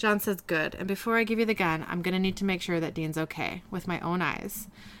 John says, good. And before I give you the gun, I'm going to need to make sure that Dean's okay with my own eyes.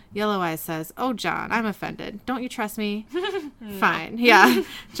 Yellow Eyes says, oh, John, I'm offended. Don't you trust me? Fine. Yeah.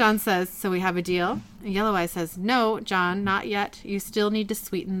 John says, so we have a deal? And Yellow Eyes says, no, John, not yet. You still need to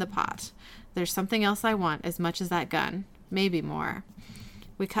sweeten the pot. There's something else I want as much as that gun. Maybe more.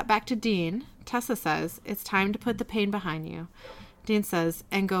 We cut back to Dean. Tessa says, it's time to put the pain behind you. Dean says,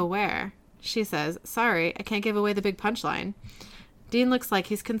 and go where? She says, sorry, I can't give away the big punchline. Dean looks like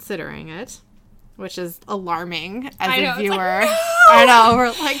he's considering it, which is alarming as a viewer. Like, no! I know. We're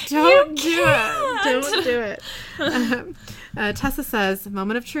like, don't do it. Don't do it. Tessa says,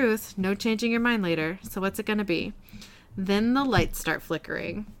 moment of truth, no changing your mind later. So what's it going to be? Then the lights start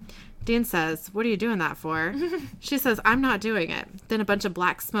flickering. Dean says, what are you doing that for? She says, I'm not doing it. Then a bunch of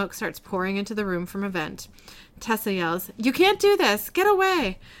black smoke starts pouring into the room from a vent. Tessa yells, you can't do this. Get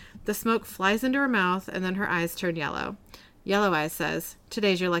away. The smoke flies into her mouth, and then her eyes turn yellow. Yellow Eyes says,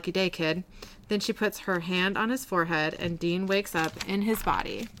 today's your lucky day, kid. Then she puts her hand on his forehead, and Dean wakes up in his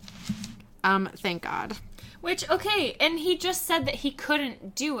body. Thank God. Which, okay, and he just said that he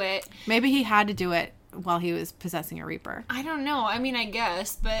couldn't do it. Maybe he had to do it while he was possessing a Reaper. I don't know. I mean, I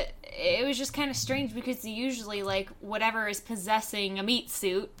guess, but it was just kind of strange because usually, like, whatever is possessing a meat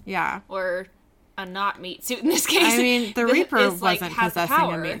suit. Yeah. Or a not meat suit in this case. I mean, the Reaper wasn't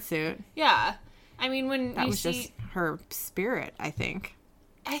possessing a meat suit. Yeah. I mean, when that you was see... just her spirit, I think.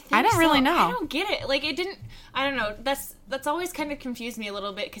 I don't really know. I don't get it. Like, it didn't... I don't know. That's always kind of confused me a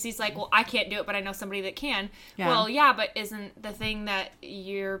little bit because he's like, well, I can't do it, but I know somebody that can. Yeah. Well, yeah, but isn't the thing that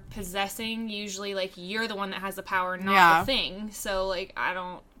you're possessing usually, like, you're the one that has the power, not the thing? So, like, I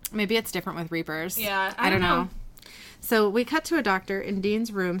don't... Maybe it's different with Reapers. Yeah, I don't know. So we cut to a doctor in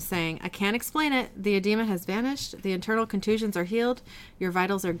Dean's room saying, I can't explain it. The edema has vanished. The internal contusions are healed. Your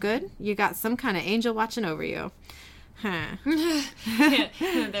vitals are good. You got some kind of angel watching over you. Huh.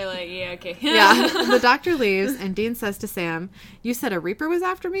 They're like, yeah, okay. Yeah. The doctor leaves, and Dean says to Sam, you said a Reaper was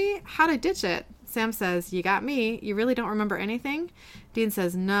after me? How'd I ditch it? Sam says, you got me. You really don't remember anything? Dean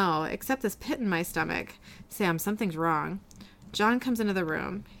says, no, except this pit in my stomach. Sam, something's wrong. John comes into the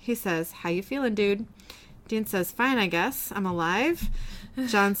room. He says, how you feeling, dude? Dean says, fine, I guess. I'm alive.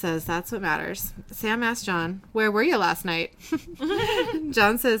 John says, that's what matters. Sam asks John, where were you last night?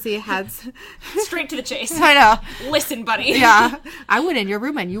 John says he had... Straight to the chase. I know. Listen, buddy. Yeah. I went in your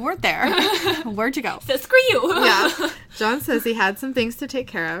room and you weren't there. Where'd you go? So screw you. Yeah. John says he had some things to take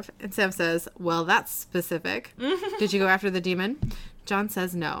care of. And Sam says, well, that's specific. Did you go after the demon? John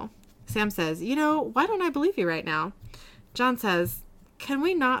says no. Sam says, you know, why don't I believe you right now? John says, can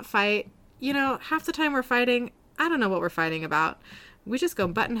we not fight? You know, half the time we're fighting, I don't know what we're fighting about. We just go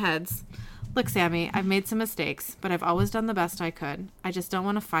button heads. Look, Sammy, I've made some mistakes, but I've always done the best I could. I just don't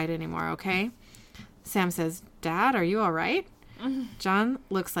want to fight anymore, okay? Sam says, Dad, are you all right? John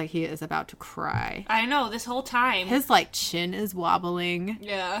looks like he is about to cry. I know, this whole time. His, like, chin is wobbling.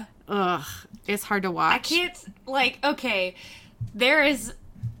 Yeah. Ugh. It's hard to watch. I can't, like, okay, there is...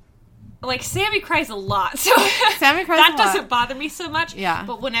 Like, Sammy cries a lot, so Sammy cries a lot. That doesn't bother me so much. Yeah.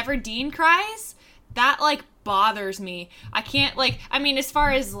 But whenever Dean cries, that, like, bothers me. I can't, like, I mean, as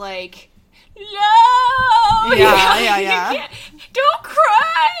far as, like, no! Yeah. Don't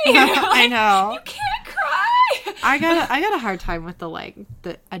cry! I know. You can't cry! I got a hard time with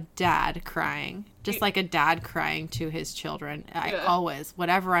a dad crying. Just like a dad crying to his children. I always,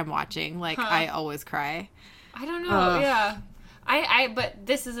 whatever I'm watching, like, I always cry. I don't know, yeah. But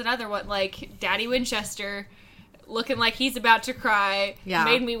this is another one, like, Daddy Winchester looking like he's about to cry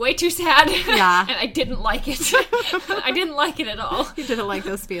made me way too sad. Yeah. And I didn't like it. I didn't like it at all. You didn't like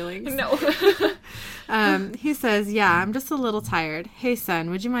those feelings. No. He says, yeah, I'm just a little tired. Hey, son,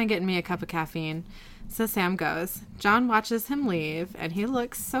 would you mind getting me a cup of caffeine? So Sam goes. John watches him leave, and he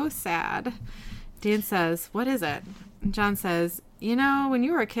looks so sad. Dean says, what is it? And John says, you know, when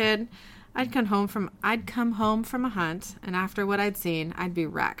you were a kid, I'd come home from a hunt, and after what I'd seen, I'd be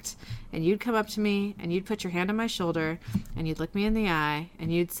wrecked. And you'd come up to me, and you'd put your hand on my shoulder, and you'd look me in the eye,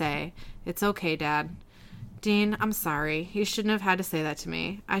 and you'd say, it's okay, Dad. Dean, I'm sorry. You shouldn't have had to say that to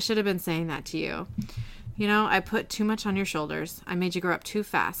me. I should have been saying that to you. You know, I put too much on your shoulders. I made you grow up too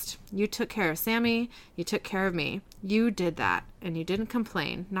fast. You took care of Sammy. You took care of me. You did that, and you didn't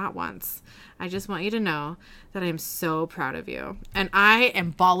complain, not once. I just want you to know that I am so proud of you. And I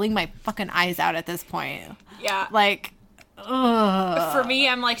am bawling my fucking eyes out at this point. Yeah. Like, ugh. For me,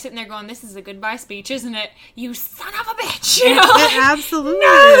 I'm like sitting there going, this is a goodbye speech, isn't it? You son of a bitch! It absolutely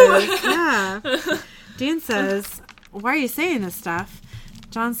is. Yeah. Dean says, why are you saying this stuff?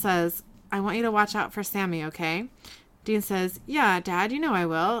 John says, I want you to watch out for Sammy, okay? Dean says, yeah, Dad, you know I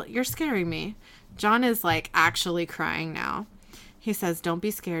will. You're scaring me. John is, like, actually crying now. He says, don't be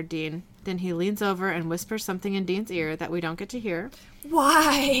scared, Dean. Then he leans over and whispers something in Dean's ear that we don't get to hear.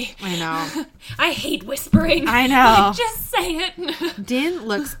 Why? I know. I hate whispering. I know. Just say it. Dean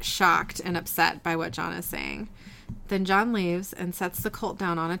looks shocked and upset by what John is saying. Then John leaves and sets the Colt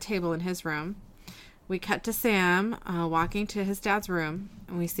down on a table in his room. We cut to Sam walking to his dad's room,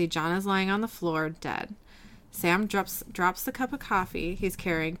 and we see John is lying on the floor, dead. Sam drops the cup of coffee he's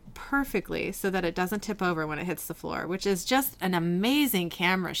carrying perfectly so that it doesn't tip over when it hits the floor, which is just an amazing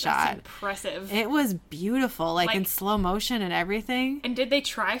camera shot. That's impressive. It was beautiful, like in slow motion and everything. And did they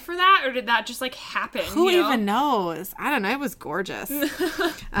try for that, or did that just, like, happen? Who even knows? I don't know. It was gorgeous.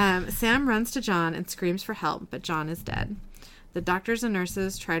 Sam runs to John and screams for help, but John is dead. The doctors and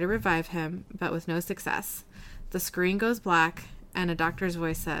nurses try to revive him, but with no success. The screen goes black, and a doctor's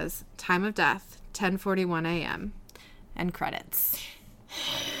voice says, time of death, 10:41 a.m. And credits.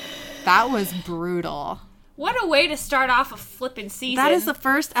 That was brutal. What a way to start off a flippin' season. That is the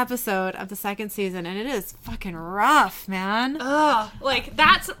first episode of the second season, and it is fucking rough, man. Ugh. Like,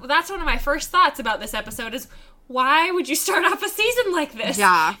 that's one of my first thoughts about this episode is, why would you start off a season like this?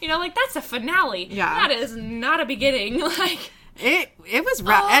 Yeah. You know, like, that's a finale. Yeah. That is not a beginning. Like... It was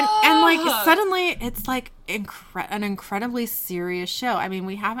rough. And like, suddenly, it's like an incredibly serious show. I mean,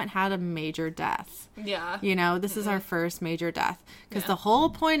 we haven't had a major death. Yeah. You know, this is our first major death. Because the whole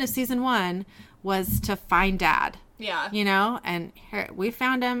point of season 1 was to find Dad. Yeah. You know, and here, we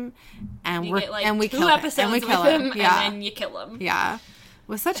found him, and we kill him. And we kill him. Yeah. And then you kill him. Yeah.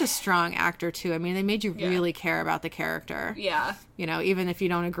 Was such a strong actor, too. I mean, they made you really care about the character. Yeah. You know, even if you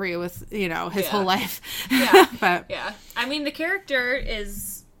don't agree with, you know, his whole life. Yeah. But yeah. I mean, the character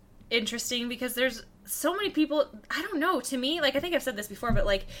is interesting because there's so many people, I don't know, to me, like, I think I've said this before, but,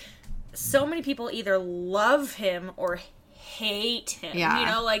 like, so many people either love him or hate him. Yeah. You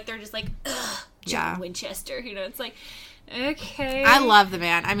know, like, they're just like, ugh, John Winchester. You know, it's like, okay. I love the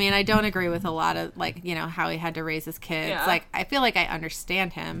man. I mean, I don't agree with a lot of, like, you know, how he had to raise his kids. Yeah. Like, I feel like I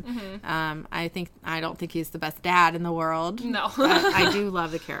understand him. Mm-hmm. I don't think he's the best dad in the world. No. But I do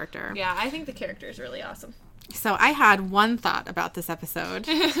love the character. Yeah, I think the character is really awesome. So I had one thought about this episode.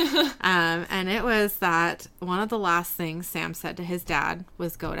 And it was that one of the last things Sam said to his dad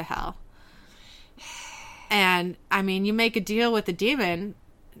was go to hell. And, I mean, you make a deal with the demon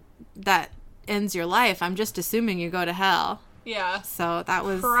that ends your life. I'm just assuming you go to hell. Yeah. So that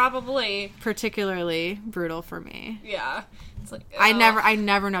was probably particularly brutal for me. Yeah. It's like, I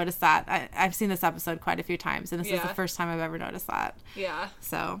never noticed that. I've seen this episode quite a few times, and this is the first time I've ever noticed that. Yeah.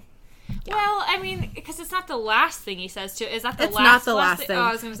 So. Yeah. Well, I mean, because it's not the last thing he says to. Is that the it's last? It's not the last thing. Oh,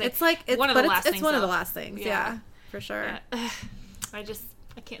 I was going to say it's like one of the last things. It's one of the last things. Yeah, for sure. Yeah. I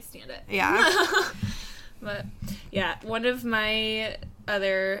can't stand it. Yeah. But yeah, one of my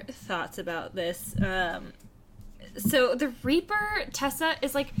other thoughts about this. So the Reaper Tessa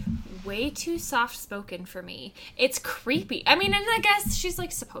is like way too soft spoken for me. It's creepy. I mean, and I guess she's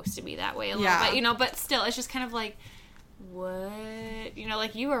like supposed to be that way a little bit, you know. But still, it's just kind of like, what? You know,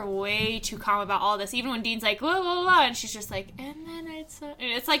 like, you are way too calm about all this. Even when Dean's like, whoa, whoa, whoa, and she's just like, and then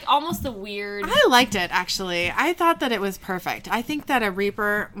it's like almost the weird. I liked it, actually. I thought that it was perfect. I think that a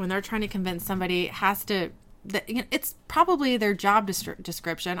Reaper, when they're trying to convince somebody, has to... It's probably their job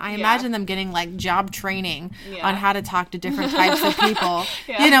description. I imagine them getting, like, job training on how to talk to different types of people.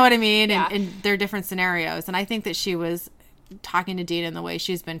 You know what I mean? In their different scenarios. And I think that she was talking to Dean in the way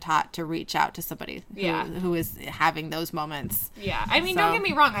she's been taught to reach out to somebody who is having those moments. Yeah. I mean, don't get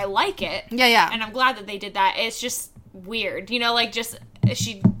me wrong. I like it. Yeah. And I'm glad that they did that. It's just weird. You know, like, just...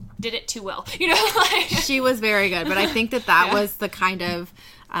 She did it too well. You know? Like, she was very good. But I think that was the kind of...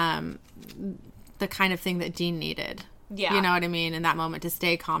 the kind of thing that Dean needed. Yeah. You know what I mean? In that moment, to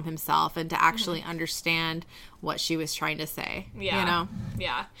stay calm himself and to actually understand what she was trying to say. Yeah. You know?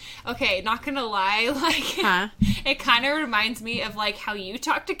 Yeah. Okay, not gonna lie, like, it kind of reminds me of, like, how you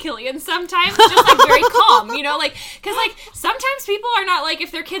talk to Killian sometimes. Just, like, very calm, you know? Like, because, like, sometimes people are not, like,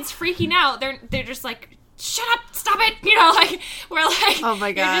 if their kid's freaking out, they're just, like, shut up, stop it, you know, like, we're like, oh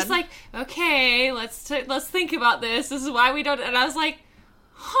my God. You're just like, okay, let's think about this. This is why we don't, and I was like,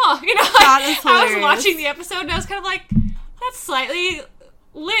 huh, you know, like, I was watching the episode and I was kind of like, that's slightly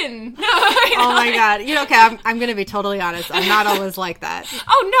Lynn. Oh my God. You know, okay, I'm going to be totally honest. I'm not always like that.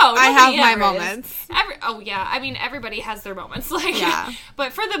 Oh no, I have my moments. I mean, everybody has their moments. Like,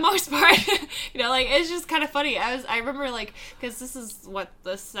 but for the most part, you know, like, it's just kind of funny. I remember, like, because this is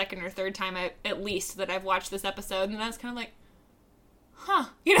the second or third time at least that I've watched this episode, and I was kind of like, huh,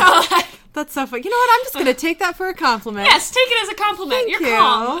 you know, like, that's so funny. You know what? I'm just going to take that for a compliment. Yes, take it as a compliment. Thank You're you.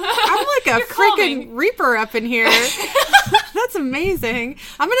 calm. I'm like a freaking Reaper up in here. That's amazing.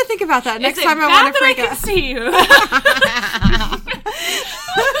 I'm going to think about that next time I want to freak out. I can see you.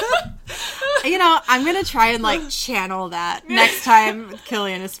 You know, I'm going to try and, like, channel that next time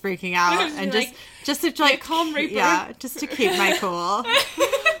Killian is freaking out, and just to, like, calm Reaper. Yeah, just to keep my cool.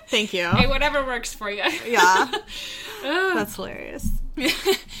 Thank you. Hey, whatever works for you. Yeah. That's hilarious.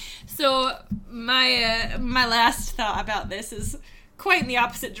 So my last thought about this is quite in the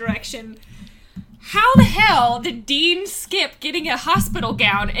opposite direction. How the hell did Dean skip getting a hospital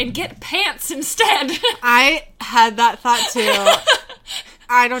gown and get pants instead? I had that thought too.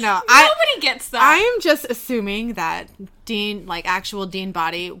 I don't know. Nobody gets that. I am just assuming that Dean, like, actual Dean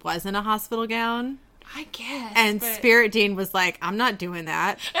Body, was in a hospital gown. I guess. And Spirit Dean was like, I'm not doing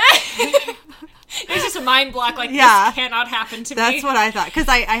that. It was just a mind block, like, this cannot happen to me. That's what I thought. Because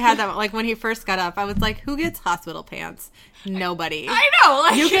I had that, like, when he first got up, I was like, who gets hospital pants? Nobody. I know.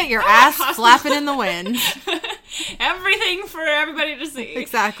 Like, you get your ass flapping in the wind. Everything for everybody to see.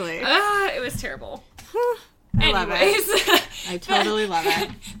 Exactly. It was terrible. I love it. I totally love it.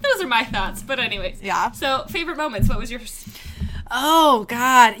 Those are my thoughts. But anyways. Yeah. So, favorite moments. What was yours? Oh,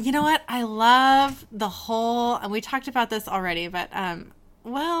 God. You know what? I love the whole... And we talked about this already, but, I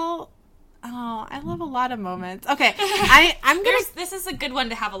love a lot of moments. Okay, I'm gonna... This is a good one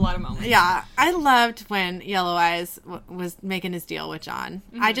to have a lot of moments. Yeah, I loved when Yellow Eyes was making his deal with John.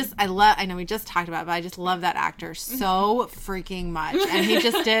 Mm-hmm. I know we just talked about it, but I just love that actor so freaking much. And he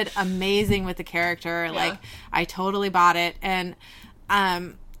just did amazing with the character. Yeah. Like, I totally bought it. And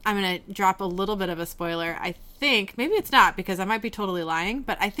I'm going to drop a little bit of a spoiler. I think, maybe it's not, because I might be totally lying,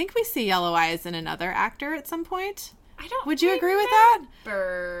 but I think we see Yellow Eyes in another actor at some point. Would you agree with that?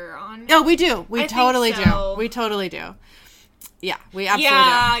 No, we do. We totally do. We totally do. Yeah, we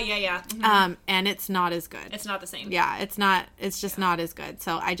absolutely do. Yeah. Mm-hmm. And it's not as good. It's not the same. Yeah, it's not. It's just not as good.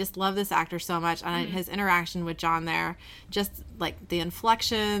 So I just love this actor so much, and his interaction with John there, just like the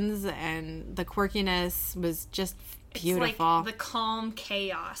inflections and the quirkiness was just beautiful. It's like the calm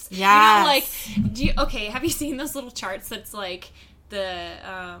chaos. Yeah. You know, like, have you seen those little charts that's like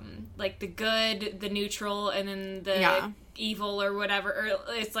the good, the neutral, and then the evil or whatever, or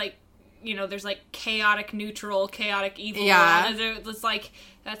it's like, you know, there's like chaotic neutral, chaotic evil. Yeah. It's like,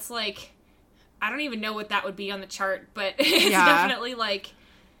 that's like, I don't even know what that would be on the chart, but it's definitely like...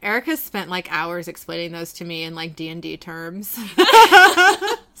 Erica's spent like hours explaining those to me in like D&D terms.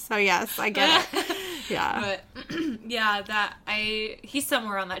 So yes, I get it. Yeah. But he's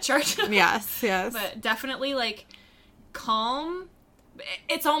somewhere on that chart. Yes. But definitely like calm.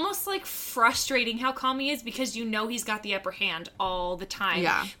 It's almost like frustrating how calm he is, because you know he's got the upper hand all the time.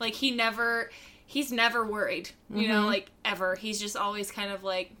 Yeah. Like he's never worried, you know, like ever. He's just always kind of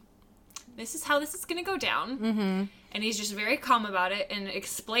like, this is how this is going to go down. Mm-hmm. And he's just very calm about it and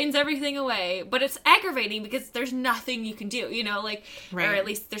explains everything away. But it's aggravating because there's nothing you can do, you know, like, or at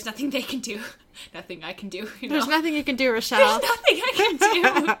least there's nothing they can do. Nothing I can do, you know. There's nothing you can do, Rochelle. There's nothing I can do.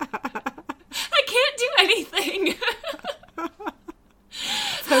 I can't do anything.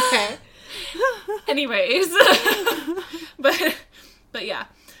 Okay. Anyways.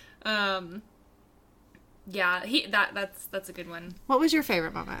 that's a good one. What was your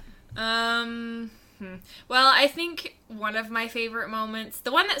favorite moment? Well, I think one of my favorite moments,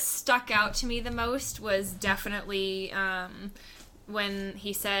 the one that stuck out to me the most, was definitely when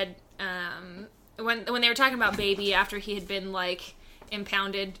he said when they were talking about Baby after he had been like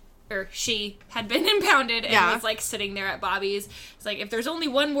impounded, or she had been impounded and was like sitting there at Bobby's. It's like, if there's only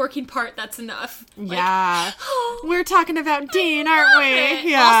one working part, that's enough. Like, yeah. We're talking about Dean, aren't we? It.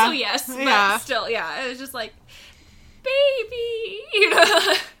 Yeah. Also, yes. But still, yeah. It was just like, Baby. You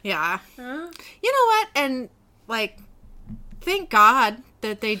know? Yeah. You know what? And, like, thank God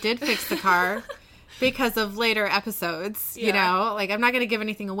that they did fix the car. Because of later episodes, you know? Like, I'm not going to give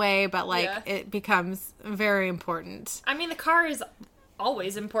anything away, but, like, it becomes very important. I mean, the car is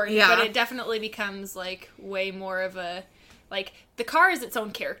always important, but it definitely becomes, like, way more of a... Like, the car is its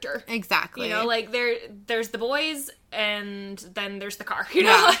own character. Exactly. You know, like, there's the boys, and then there's the car, you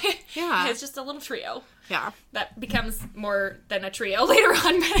know? Yeah. It's just a little trio. Yeah. That becomes more than a trio later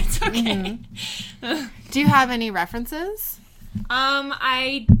on, but it's okay. Mm-hmm. Do you have any references?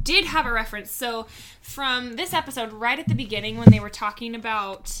 I did have a reference. So, from this episode, right at the beginning, when they were talking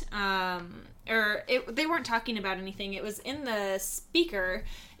about, they weren't talking about anything. It was in the speaker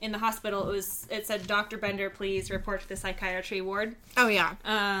in the hospital. It said, "Dr. Bender, please report to the psychiatry ward." Oh, yeah.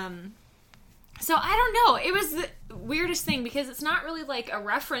 So, I don't know. It was the weirdest thing because it's not really like a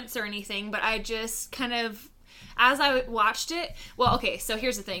reference or anything, but I just kind of... As I watched it, well, okay, so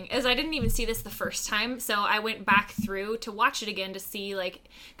here's the thing, is I didn't even see this the first time, so I went back through to watch it again to see, like,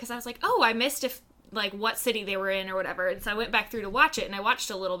 because I was like, oh, I missed what city they were in or whatever, and so I went back through to watch it, and I watched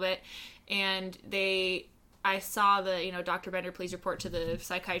a little bit, and I saw the, you know, Dr. Bender, please report to the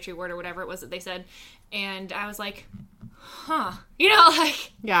psychiatry ward or whatever it was that they said, and I was like, huh, you know,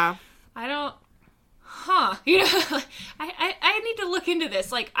 like, yeah, I don't... you know, I need to look into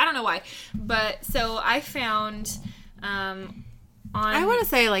this. Like, I don't know why. But, so I found, I want to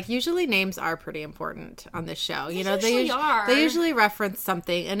say, like, usually names are pretty important on this show. You know, they usually reference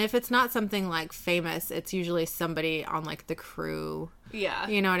something. And if it's not something, like, famous, it's usually somebody on, like, the crew. Yeah.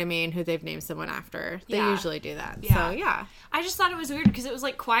 You know what I mean? Who they've named someone after. They usually do that. Yeah. So, yeah. I just thought it was weird because it was,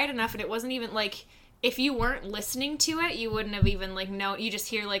 like, quiet enough and it wasn't even, like, if you weren't listening to it, you wouldn't have even, like, you just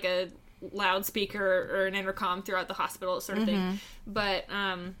hear, like, a loudspeaker or an intercom throughout the hospital sort of thing. But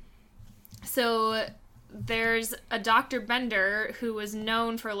so there's a Dr. Bender who was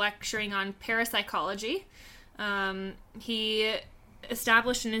known for lecturing on parapsychology. He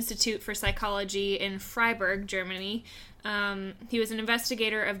established an institute for psychology in Freiburg, Germany. He was an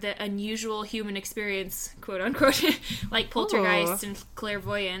investigator of the unusual human experience, quote unquote, like poltergeist and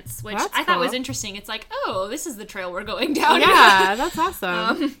clairvoyance, which I thought was interesting. It's like, oh, this is the trail we're going down. Yeah, that's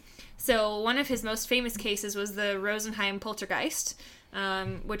awesome. So one of his most famous cases was the Rosenheim poltergeist,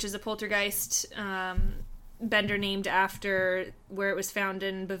 which is a poltergeist Bender named after where it was found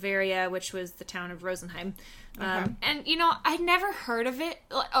in Bavaria, which was the town of Rosenheim. And, you know, I'd never heard of it.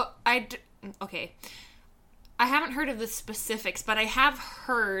 Okay. I haven't heard of the specifics, but I have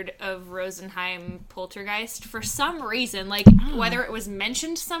heard of Rosenheim poltergeist for some reason, like whether it was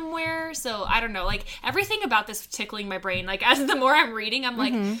mentioned somewhere. So I don't know, like everything about this tickling my brain. Like as the more I'm reading, I'm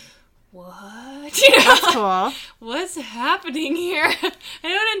like, what? You know, that's cool. What's happening here? I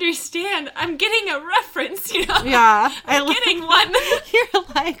don't understand. I'm getting a reference, you know? Yeah. I'm getting one. You're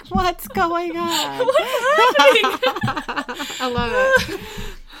like, what's going on? What's happening? I love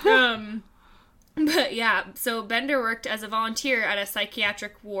it. But yeah, so Bender worked as a volunteer at a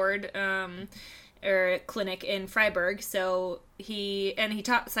psychiatric ward or clinic in Freiburg. So he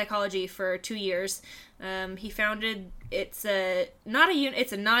taught psychology for 2 years. He founded it's a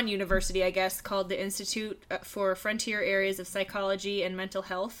non-university, I guess, called the Institute for Frontier Areas of Psychology and Mental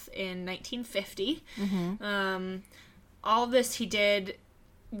Health in 1950. All of this he did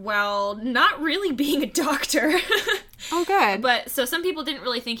while not really being a doctor. Oh, good. But, so some people didn't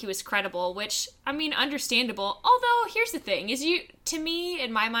really think he was credible, which, I mean, understandable. Although, here's the thing, is to me,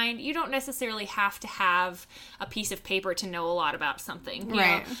 in my mind, you don't necessarily have to have a piece of paper to know a lot about something. You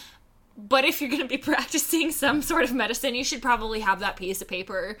know? But if you're going to be practicing some sort of medicine, you should probably have that piece of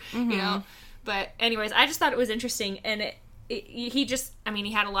paper, you know? But anyways, I just thought it was interesting, and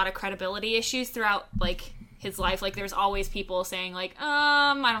he had a lot of credibility issues throughout, like, his life. Like, there's always people saying, like,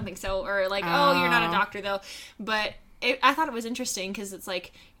 I don't think so, or like, oh, you're not a doctor, though. But I thought it was interesting, because it's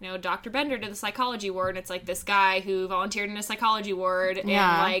like, you know, Dr. Bender to the psychology ward, it's like this guy who volunteered in a psychology ward, and,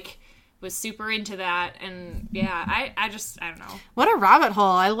 like, was super into that, and, yeah, I don't know. What a rabbit hole.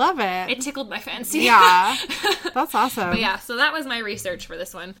 I love it. It tickled my fancy. Yeah. That's awesome. But, yeah, so that was my research for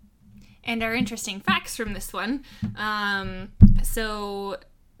this one. And our interesting facts from this one. So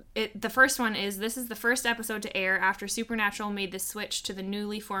the first one is, this is the first episode to air after Supernatural made the switch to the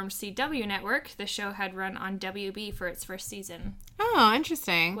newly formed CW network. The show had run on WB for its first season. Oh,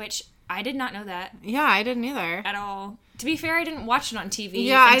 interesting. Which, I did not know that. Yeah, I didn't either. At all. To be fair, I didn't watch it on TV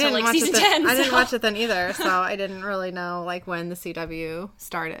Yeah, I until didn't like watch season it 10. I didn't so- watch it then either, so I didn't really know like when the CW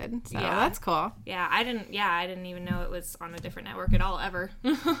started. So Yeah. that's cool. Yeah, I didn't even know it was on a different network at all, ever.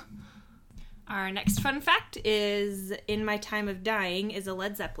 Our next fun fact is In My Time of Dying is a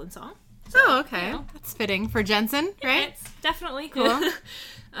Led Zeppelin song. So, Oh, okay. you know. That's fitting for Jensen, right? It's definitely Cool.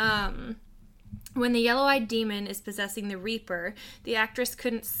 When the yellow-eyed demon is possessing the Reaper, the actress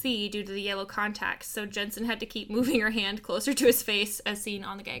couldn't see due to the yellow contacts, so Jensen had to keep moving her hand closer to his face as seen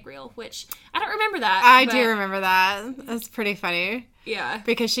on the gag reel, which I don't remember that. I but do remember that. That's pretty funny. Yeah.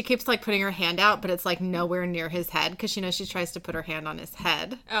 Because she keeps like putting her hand out, but it's like nowhere near his head because she knows she tries to put her hand on his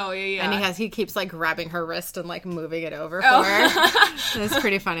head. Oh, yeah. And he keeps like grabbing her wrist and like moving it over Oh. for her. It's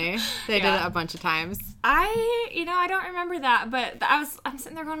pretty funny. They did Yeah. it a bunch of times. I don't remember that, but I'm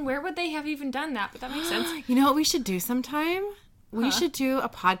sitting there going, where would they have even done that? But that makes sense. You know what we should do sometime? We should do a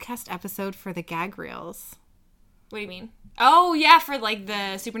podcast episode for the gag reels. What do you mean? Oh, yeah, for like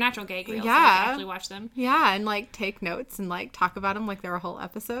the Supernatural gag reels. So I Yeah. can actually watch them. Yeah, and like take notes and like talk about them like they're a whole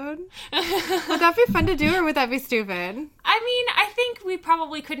episode. Would that be fun to do or would that be stupid? I mean, I think we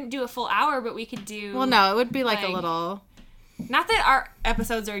probably couldn't do a full hour, but we could do... Well, no, it would be like a Like- little... Not that our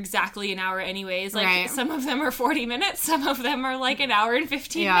episodes are exactly an hour anyways. Like, Right. some of them are 40 minutes. Some of them are like an hour and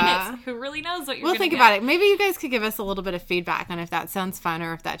 15 Yeah. minutes. Who really knows what you're We'll gonna think get? about it. Maybe you guys could give us a little bit of feedback on if that sounds fun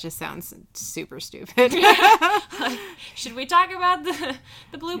or if that just sounds super stupid. Should we talk about the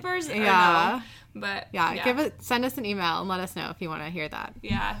bloopers? Or Yeah. No? But, Yeah, send us an email and let us know if you want to hear that.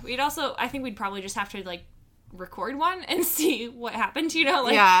 Yeah. I think we'd probably just have to, like, record one and see what happened, you know?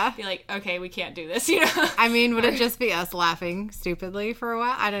 Like, Yeah. be like, okay, we can't do this, you know? I mean, would it just be us laughing stupidly for a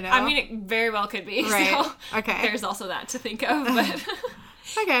while? I don't know. I mean, it very well could be. Right. So Okay. There's also that to think of. But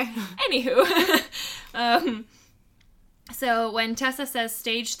Okay. anywho. So when Tessa says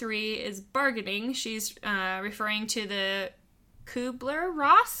stage 3 is bargaining, she's referring to the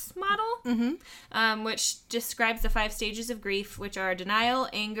Kubler-Ross model, which describes the 5 stages of grief, which are denial,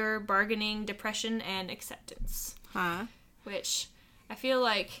 anger, bargaining, depression, and acceptance. Huh. Which I feel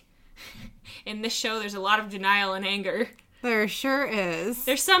like in this show there's a lot of denial and anger. There sure is.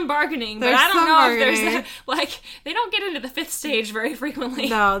 There's some bargaining, but There's I don't some know if there's bargaining. like they don't get into the 5th stage very frequently.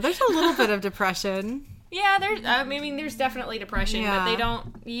 No, there's a little bit of depression. Yeah, there's definitely depression, Yeah. but they don't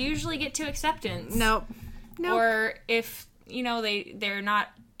usually get to acceptance. Nope. Or if they're not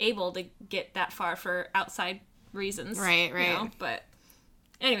able to get that far for outside reasons. Right. you know, but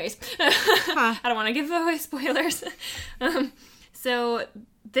anyways, I don't want to give away spoilers. So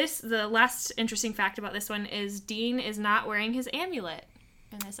the last interesting fact about this one is Dean is not wearing his amulet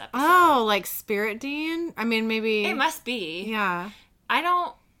in this episode. Oh, like Spirit Dean? I mean, maybe... It must be. Yeah. I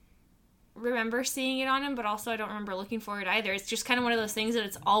don't remember seeing it on him, but also I don't remember looking for it either. It's just kind of one of those things that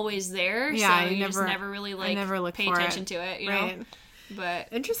it's always there, Yeah, so you never- just never really I never look pay for attention it. to it, you Right. know? But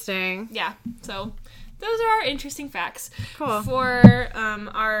Interesting. yeah, so those are our interesting facts. Cool. For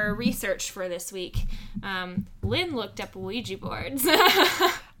our research for this week, Lynn looked up Ouija boards.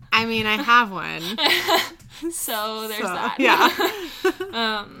 I mean, I have one. So there's So, that. yeah.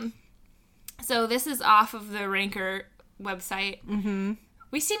 So this is off of the Ranker website. Mm-hmm.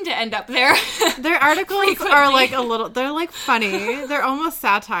 We seem to end up there. Their articles Frequently. are like they're like funny. They're almost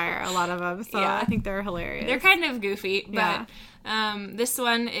satire, a lot of them. So Yeah. I think they're hilarious. They're kind of goofy, Yeah. but this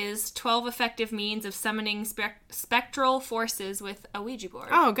one is 12 effective means of summoning spectral forces with a Ouija board.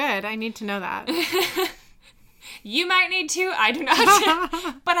 Oh, good. I need to know that. You might need to. I do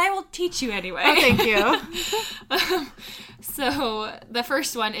not. But I will teach you anyway. Oh, thank you. So the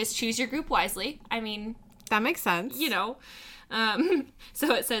first one is choose your group wisely. I mean, That makes sense. you know.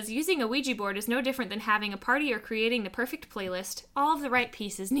 So it says, using a Ouija board is no different than having a party or creating the perfect playlist. All of the right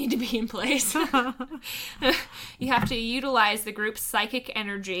pieces need to be in place. You have to utilize the group's psychic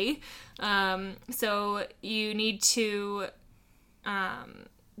energy. So you need to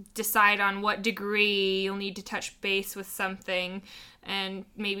decide on what degree you'll need to touch base with something and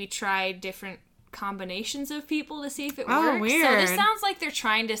maybe try different combinations of people to see if it Oh, works. So weird. this sounds like they're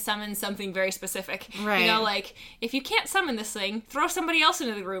trying to summon something very specific. Right. You know, like, if you can't summon this thing, throw somebody else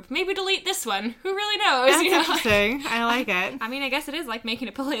into the group. Maybe delete this one. Who really knows? That's you know? interesting. I like it. I mean, I guess it is like making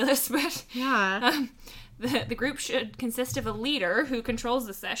a playlist, but Yeah. the group should consist of a leader who controls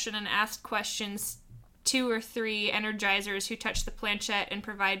the session and asks questions 2 or 3 energizers who touch the planchette and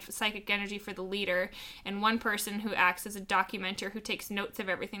provide psychic energy for the leader, and 1 person who acts as a documenter who takes notes of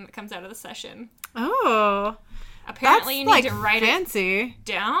everything that comes out of the session. Oh. apparently you need to write fancy. it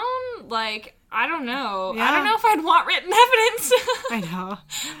down. Like, I don't know. Yeah. I don't know if I'd want written evidence. I know.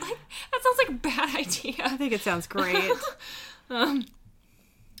 Like, that sounds like a bad idea. I think it sounds great.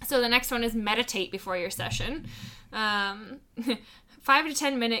 So the next one is meditate before your session. 5 to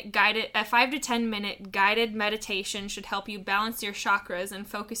 10 minute guided meditation should help you balance your chakras and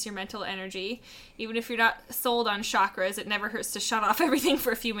focus your mental energy. Even if you're not sold on chakras, it never hurts to shut off everything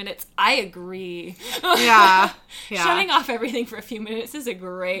for a few minutes. I agree. Yeah. Shutting off everything for a few minutes is a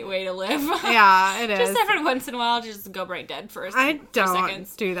great way to live. Yeah, it is. Just every once in a while, just go brain dead for a I few don't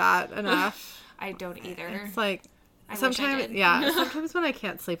seconds. do that enough. I don't either. It's like I wish I sometimes, did. sometimes when I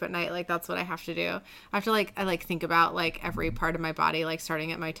can't sleep at night, like that's what I have to do. I have to I think about like every part of my body, like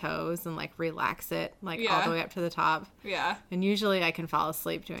starting at my toes and like relax it like all the way up to the top. Yeah. And usually I can fall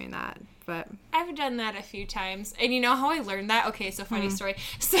asleep doing that. But I've done that a few times. And you know how I learned that? Okay, so funny story.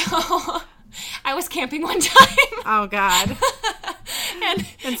 So I was camping one time. oh God.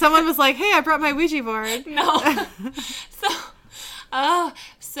 And someone was like, "Hey, I brought my Ouija board." No.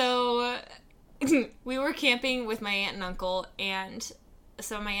 So we were camping with my aunt and uncle and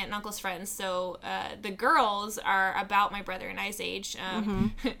some of my aunt and uncle's friends. So the girls are about my brother and I's age.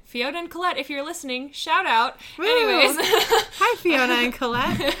 Fiona and Colette, if you're listening, shout out. Woo! Anyways. Hi, Fiona and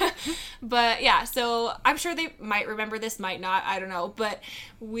Colette. But yeah, so I'm sure they might remember this, might not, I don't know. But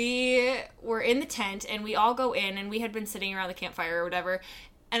we were in the tent and we all go in and we had been sitting around the campfire or whatever.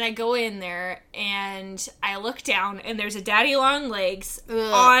 And I go in there and I look down and there's a daddy long legs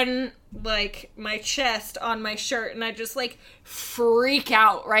on like my chest on my shirt and I just like freak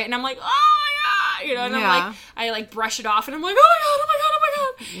out, right? And I'm like, oh my God, you know, and I'm like, I like brush it off and I'm like, oh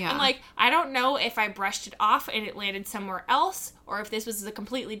my God. Yeah. And like, I don't know if I brushed it off and it landed somewhere else or if this was a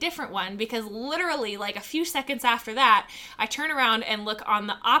completely different one because literally like a few seconds after that, I turn around and look on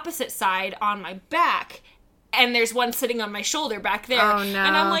the opposite side on my back. And there's one sitting on my shoulder back there. Oh, no.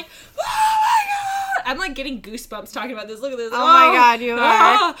 And I'm like, oh my God. I'm like getting goosebumps talking about this. Look at this. Oh my God, you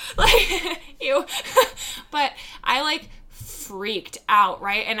are. Like, ew. But I like freaked out,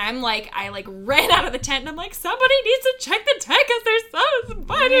 right? And I'm like, I like ran out of the tent and I'm like, somebody needs to check the tent because there's some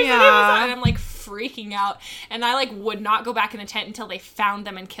spiders. Yeah. And I'm like freaking out. And I like would not go back in the tent until they found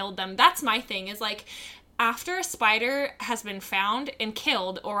them and killed them. That's my thing is like, after a spider has been found and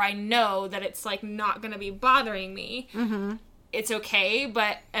killed, or I know that it's, like, not going to be bothering me, it's okay,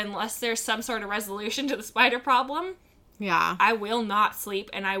 but unless there's some sort of resolution to the spider problem, I will not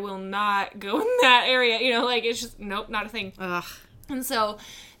sleep, and I will not go in that area, you know, like, it's just, nope, not a thing. Ugh. And so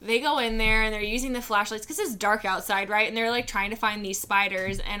they go in there, and they're using the flashlights, because it's dark outside, right, and they're, like, trying to find these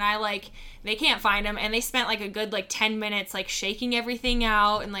spiders, and they can't find them, and they spent, like, a good, like, 10 minutes, like, shaking everything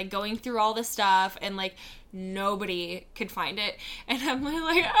out, and, like, going through all the stuff, and, like, nobody could find it, and I'm,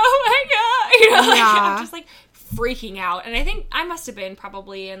 like, oh my God, you know, like, I'm just, like, freaking out, and I think I must have been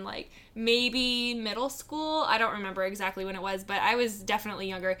probably in, like, maybe middle school, I don't remember exactly when it was, but I was definitely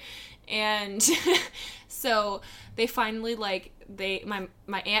younger, and so they finally, like,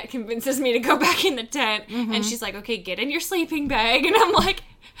 my aunt convinces me to go back in the tent, and she's like, okay, get in your sleeping bag, and I'm like,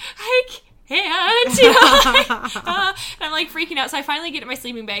 I can't, you know, like, and I'm like freaking out, so I finally get in my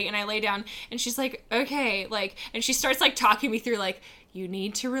sleeping bag, and I lay down, and she's like, okay, like, and she starts, like, talking me through, like, you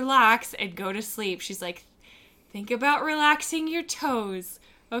need to relax and go to sleep. She's like, think about relaxing your toes.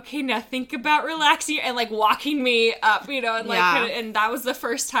 Okay, now think about relaxing, and, like, walking me up, you know, and, like, and that was the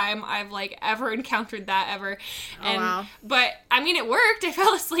first time I've, like, ever encountered that ever, and, but, I mean, it worked, I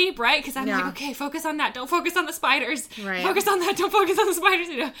fell asleep, right, because I'm like, okay, focus on that, don't focus on the spiders, focus on that, don't focus on the spiders,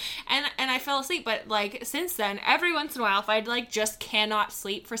 you know, and I fell asleep, but, like, since then, every once in a while, if I, like, just cannot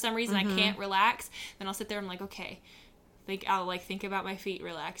sleep for some reason, I can't relax, then I'll sit there and I'm like, okay, I'll, like, think about my feet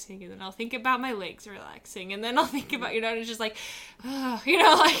relaxing, and then I'll think about my legs relaxing, and then I'll think about, you know, and it's just like, oh, you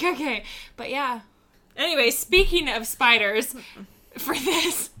know, like, okay. But, yeah. Anyway, speaking of spiders, for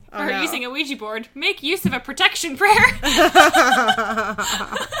this, using a Ouija board, make use of a protection prayer.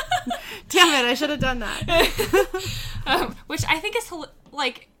 Damn it, I should have done that. Which I think is,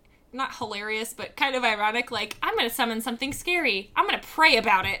 like, not hilarious, but kind of ironic. Like, I'm going to summon something scary. I'm going to pray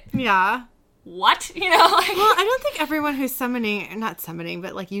about it. Yeah. What? You know, like... Well, I don't think everyone who's not summoning,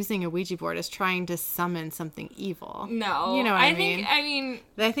 but, like, using a Ouija board is trying to summon something evil. No. You know what I mean?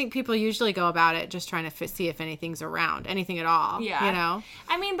 I think people usually go about it just trying to see if anything's around, anything at all. Yeah. You know?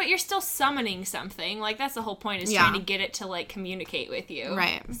 I mean, but you're still summoning something. Like, that's the whole point, is trying to get it to, like, communicate with you.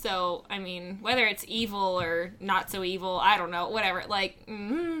 Right. So, I mean, whether it's evil or not so evil, I don't know, whatever. Like,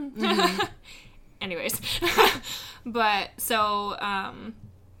 anyways. But, so,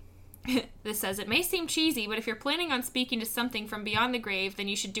 This says, it may seem cheesy, but if you're planning on speaking to something from beyond the grave, then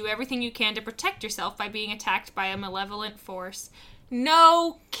you should do everything you can to protect yourself by being attacked by a malevolent force.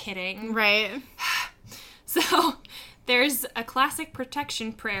 No kidding. Right. So, there's a classic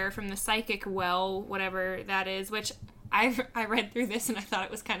protection prayer from the psychic well, whatever that is, which I read through this and I thought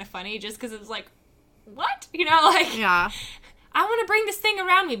it was kind of funny just because it was like, what? You know, like, Yeah. I want to bring this thing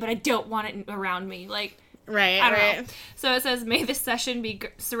around me, but I don't want it around me. Like, Right. I don't Right. know. So it says, may this session be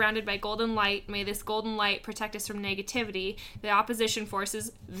surrounded by golden light. May this golden light protect us from negativity, the opposition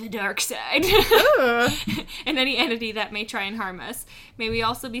forces, the dark side, Ooh. and any entity that may try and harm us. May we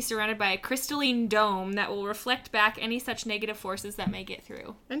also be surrounded by a crystalline dome that will reflect back any such negative forces that may get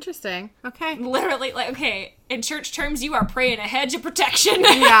through. Interesting. Okay. Literally, like, okay, in church terms, you are praying a hedge of protection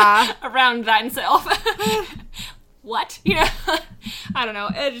Yeah. around thyself. What? You know? I don't know.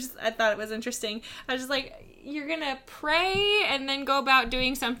 I thought it was interesting. I was just like, you're gonna pray and then go about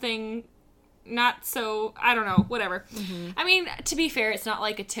doing something not so, I don't know, whatever. Mm-hmm. I mean, to be fair, it's not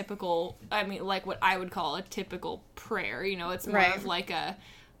like a typical, like what I would call a typical prayer. You know, it's more of like a,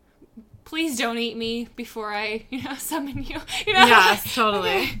 please don't eat me before I, summon you. You know? Yes,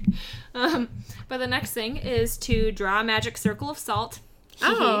 totally. But the next thing is to draw a magic circle of salt.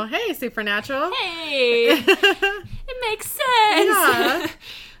 Oh, hey, Supernatural. Hey! It makes sense!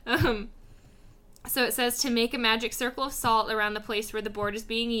 Yeah. So it says to make a magic circle of salt around the place where the board is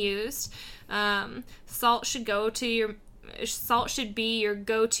being used. Salt should be your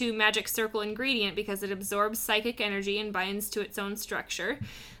go-to magic circle ingredient because it absorbs psychic energy and binds to its own structure.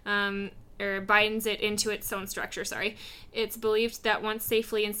 Or binds it into its own structure, sorry. It's believed that once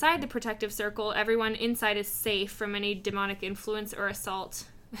safely inside the protective circle, everyone inside is safe from any demonic influence or assault.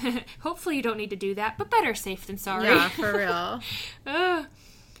 Hopefully you don't need to do that, but better safe than sorry. Yeah, for real.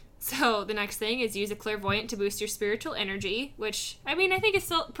 So the next thing is use a clairvoyant to boost your spiritual energy, which, I mean, I think it's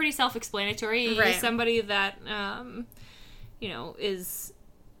still pretty self-explanatory. You use somebody that, is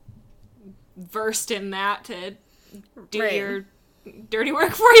versed in that to do your dirty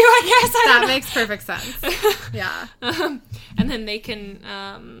work for you, I guess. That makes perfect sense. Yeah. And then they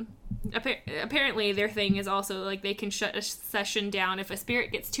can, apparently their thing is also, like, they can shut a session down if a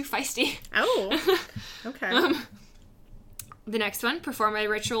spirit gets too feisty. Oh, okay. The next one, perform the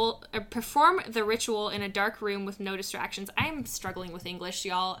ritual in a dark room with no distractions. I'm struggling with English,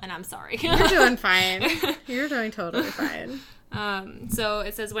 y'all, and I'm sorry. You're doing fine. You're doing totally fine. So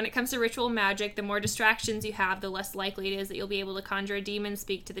it says, when it comes to ritual magic, the more distractions you have, the less likely it is that you'll be able to conjure a demon,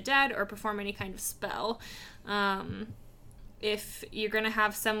 speak to the dead, or perform any kind of spell. If you're going to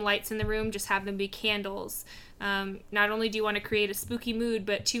have some lights in the room, just have them be candles. Not only do you want to create a spooky mood,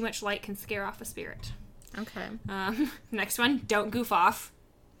 but too much light can scare off a spirit. Okay. Next one, don't goof off.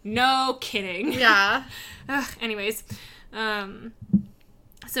 No kidding. Yeah. Anyways,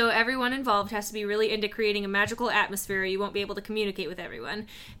 so everyone involved has to be really into creating a magical atmosphere. You won't be able to communicate with everyone.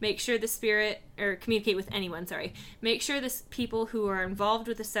 Communicate with anyone, sorry. Make sure the people who are involved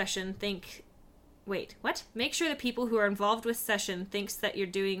with the session Make sure the people who are involved with session thinks that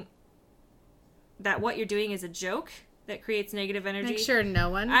what you're doing is a joke that creates negative energy. Make sure no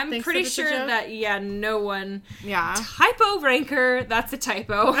one I'm pretty sure that, no one. Yeah. Typo ranker, that's a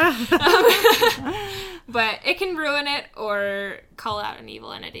typo. But it can ruin it or call out an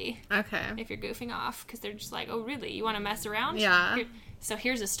evil entity. Okay. If you're goofing off, because they're just like, oh, really? You want to mess around? Yeah. So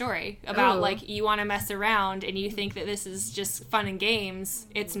here's a story about, like, you want to mess around and you think that this is just fun and games.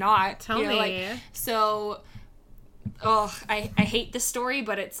 It's not. Tell me. I hate this story,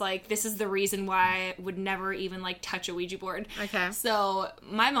 but it's like, this is the reason why I would never even, like, touch a Ouija board. Okay. So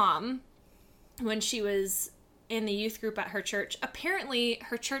my mom, when she was in the youth group at her church, apparently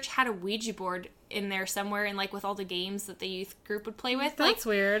her church had a Ouija board in there somewhere, and, like, with all the games that the youth group would play with. That's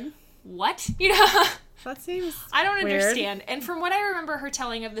weird. What? You know? That seems I don't weird. understand. And from what I remember her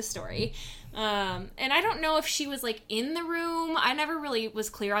telling of the story, and I don't know if she was, like, in the room. I never really was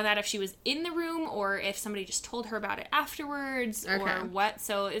clear on that, if she was in the room or if somebody just told her about it afterwards or what.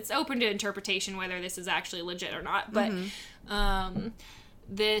 So it's open to interpretation whether this is actually legit or not. But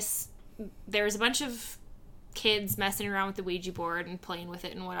there's a bunch of kids messing around with the Ouija board and playing with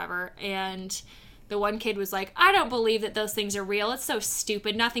it and whatever, and the one kid was like, I don't believe that those things are real. It's so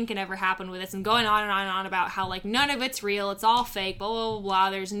stupid. Nothing can ever happen with this. And going on and on and on about how, like, none of it's real. It's all fake. Blah, blah, blah, blah.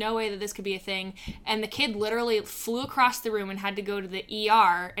 There's no way that this could be a thing. And the kid literally flew across the room and had to go to the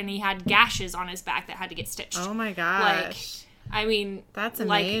ER. And he had gashes on his back that had to get stitched. Oh, my gosh. Like, I mean, that's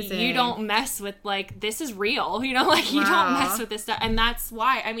amazing. Like, you don't mess with, like, this is real. You know, like, you don't mess with this stuff. And that's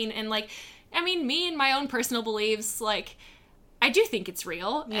why, me and my own personal beliefs, like, I do think it's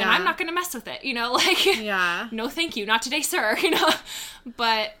real, and Yeah. I'm not going to mess with it, you know, like, Yeah. no thank you, not today, sir, you know,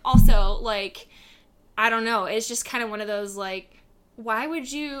 but also, like, I don't know, it's just kind of one of those, like, why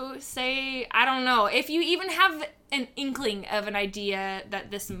would you say, I don't know, if you even have an inkling of an idea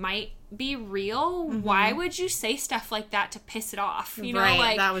that this might be real, why would you say stuff like that to piss it off, you know, right.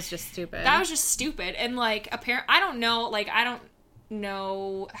 like, That was just stupid. that was just stupid, and, like, I don't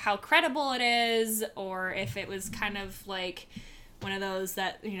know how credible it is, or if it was kind of like one of those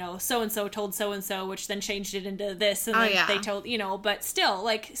that, you know, so-and-so told so-and-so, which then changed it into this, and then they told, you know, but still,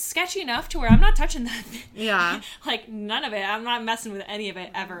 like, sketchy enough to where I'm not touching that. Yeah. Like, none of it. I'm not messing with any of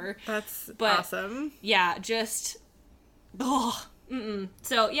it, ever. That's But, awesome. Yeah, just,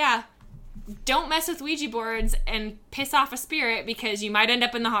 So, yeah, don't mess with Ouija boards and piss off a spirit, because you might end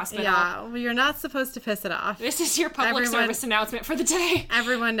up in the hospital. Yeah, well, you're not supposed to piss it off. This is your public service announcement for the day.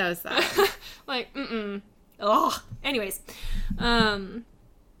 Everyone knows that. Like, Ugh. Anyways.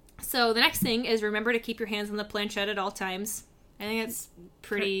 So the next thing is remember to keep your hands on the planchette at all times. I think it's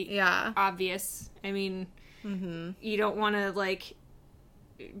pretty obvious. I mean, you don't want to, like,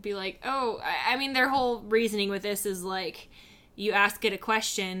 be like, oh, I mean, their whole reasoning with this is, like, you ask it a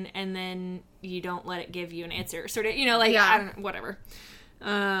question and then you don't let it give you an answer. Sort of, you know, like, I don't know, whatever.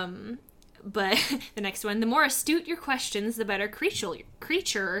 But the next one, the more astute your questions, the better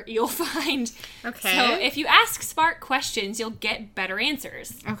creature you'll find. Okay. So if you ask smart questions, you'll get better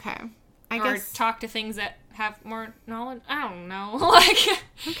answers. Okay. I Or guess. talk to things that have more knowledge. I don't know. Like,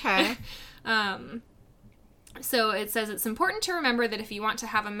 Okay. So it says it's important to remember that if you want to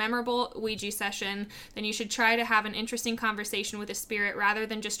have a memorable Ouija session, then you should try to have an interesting conversation with a spirit rather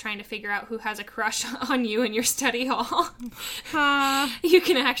than just trying to figure out who has a crush on you in your study hall. You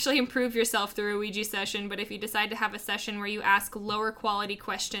can actually improve yourself through a Ouija session, but if you decide to have a session where you ask lower quality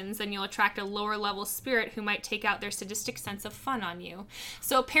questions, then you'll attract a lower level spirit who might take out their sadistic sense of fun on you.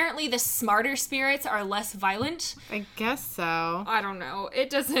 So apparently the smarter spirits are less violent. I guess so. I don't know. It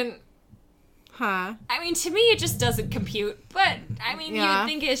doesn't... Huh. I mean, to me, it just doesn't compute. But, I mean, you Yeah. would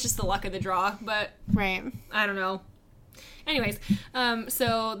think it's just the luck of the draw. But, Right. I don't know. Anyways,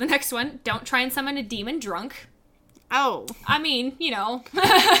 so the next one, don't try and summon a demon drunk. Oh. I mean, you know.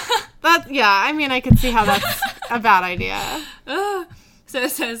 I mean, I can see how that's a bad idea. So it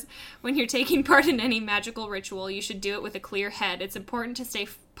says, when you're taking part in any magical ritual, you should do it with a clear head. It's important to stay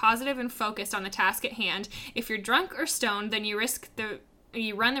positive and focused on the task at hand. If you're drunk or stoned, then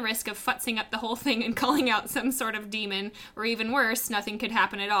you run the risk of futzing up the whole thing and calling out some sort of demon, or even worse, nothing could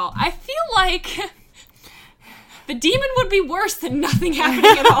happen at all. I feel like the demon would be worse than nothing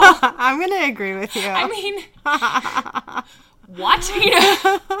happening at all. I'm going to agree with you. I mean, what? You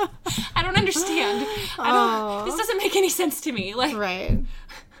know, I don't understand. This doesn't make any sense to me. Like, Right.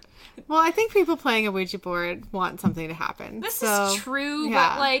 Well, I think people playing a Ouija board want something to happen. this is true,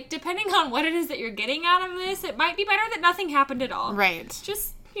 yeah. but, like, depending on what it is that you're getting out of this, it might be better that nothing happened at all. Right.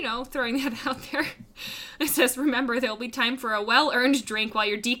 Just, you know, throwing that out there. It says, remember, there'll be time for a well-earned drink while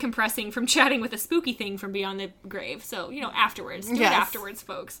you're decompressing from chatting with a spooky thing from beyond the grave. So, you know, afterwards. Do it afterwards,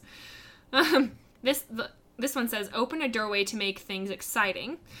 folks. This one says, open a doorway to make things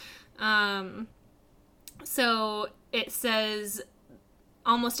exciting. So it says...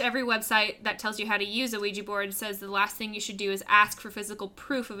 Almost every website that tells you how to use a Ouija board says the last thing you should do is ask for physical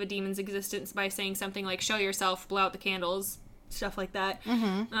proof of a demon's existence by saying something like, show yourself, blow out the candles, stuff like that.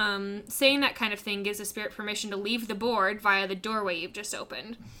 Saying that kind of thing gives a spirit permission to leave the board via the doorway you've just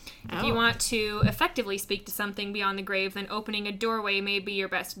opened. If you want to effectively speak to something beyond the grave, then opening a doorway may be your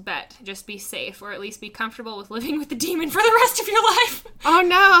best bet. Just be safe, or at least be comfortable with living with the demon for the rest of your life. Oh,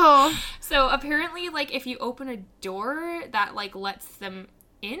 no. So apparently, like, if you open a door, that, like, lets them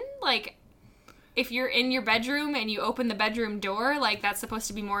in. Like, if you're in your bedroom and you open the bedroom door, like, that's supposed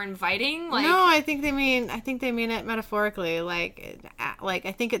to be more inviting. Like, No, I think they mean it metaphorically. Like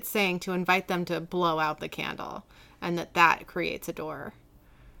I think it's saying to invite them to blow out the candle, and that creates a door.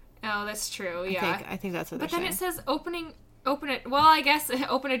 Oh, that's true. Yeah. I think that's what they're But then saying. it says open it. Well, I guess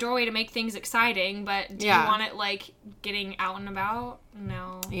open a doorway to make things exciting. But do you want it, like, getting out and about?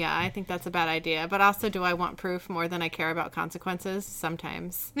 No. Yeah, I think that's a bad idea. But also, do I want proof more than I care about consequences?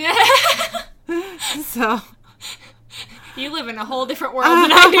 Sometimes. So. You live in a whole different world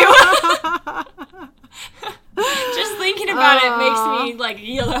than I do. Just thinking about it makes me, like,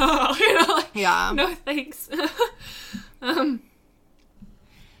 yellow. You know, like, Yeah. no thanks.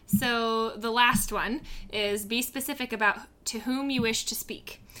 So the last one is be specific about to whom you wish to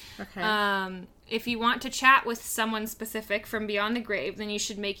speak. Okay. If you want to chat with someone specific from beyond the grave, then you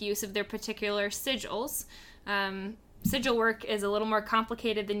should make use of their particular sigils. sigil work is a little more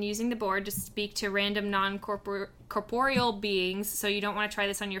complicated than using the board to speak to random non-corporeal beings, so you don't want to try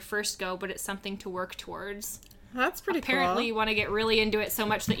this on your first go, but it's something to work towards. That's pretty Apparently, cool. you want to get really into it so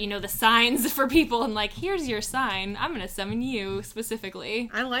much that you know the signs for people and like, here's your sign. I'm going to summon you specifically.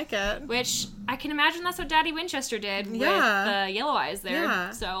 I like it. Which I can imagine that's what Daddy Winchester did with Yeah. the Yellow Eyes there.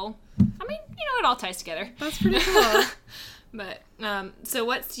 Yeah. So, I mean, it all ties together. That's pretty cool. But, so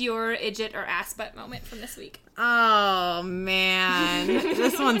what's your idjit or ass butt moment from this week? Oh, man.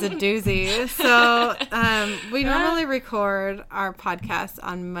 This one's a doozy. So, we normally record our podcast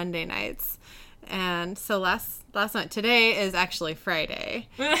on Monday nights. And so last night, today is actually Friday.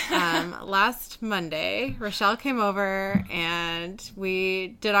 Last Monday, Rochelle came over and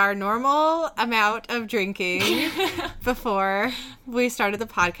we did our normal amount of drinking before we started the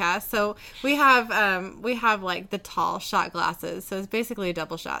podcast. So we have like the tall shot glasses. So it's basically a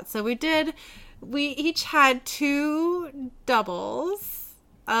double shot. So we each had 2 doubles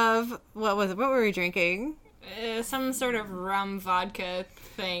of, what was it? What were we drinking? Some sort of rum vodka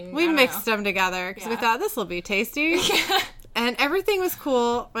thing. We mixed them together because we thought this will be tasty. And everything was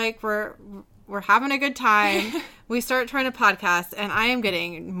cool. Like we're having a good time. We start trying to podcast and I am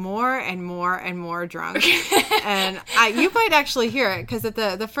getting more and more and more drunk. And you might actually hear it because at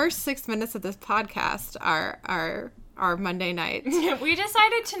the first 6 minutes of this podcast are Monday night. We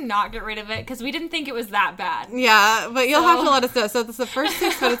decided to not get rid of it because we didn't think it was that bad. Yeah, but you'll have to let us know. So this is the first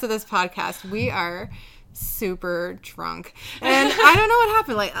 6 minutes of this podcast. We are super drunk and I don't know what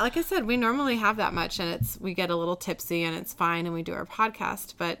happened. Like I said, we normally have that much and we get a little tipsy and it's fine and we do our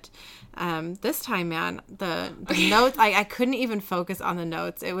podcast, but this time, man, the notes, I couldn't even focus on the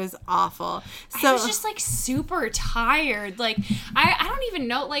notes. It was awful. So I was just like super tired. Like I don't even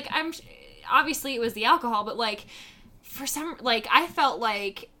know, like obviously it was the alcohol, but like for some, like I felt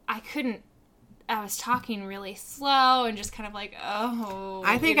like I was talking really slow and just kind of like,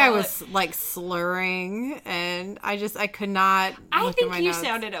 I think I was like slurring and I could not I look think at my you notes.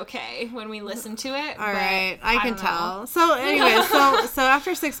 sounded okay when we listened to it. All right, I can tell. Know. So anyway, so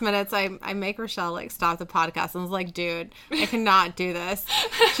after 6 minutes, I make Rochelle like stop the podcast and I was like, dude, I cannot do this.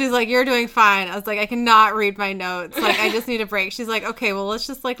 She's like, you're doing fine. I was like, I cannot read my notes. Like, I just need a break. She's like, okay, well, let's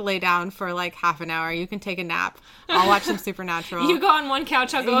just like lay down for like half an hour. You can take a nap. I'll watch some Supernatural. You go on one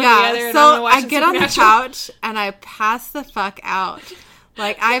couch, I'll go on the other. And so I get on the couch and I pass the fuck out.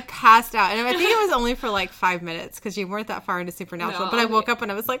 Like, I passed out. And I think it was only for like 5 minutes because you weren't that far into Supernatural. But I woke up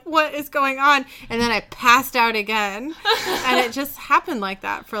and I was like, what is going on? And then I passed out again. And it just happened like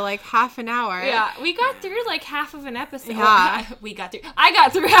that for like half an hour. Yeah, we got through like half of an episode. Yeah. I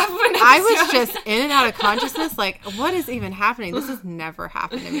got through half of an episode. I was just in and out of consciousness. Like, what is even happening? This has never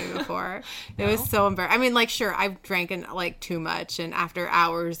happened to me before. It was so embarrassing. I mean, like, sure, I've drank like too much. And after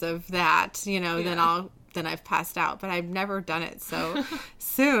hours of that, then I've passed out, but I've never done it so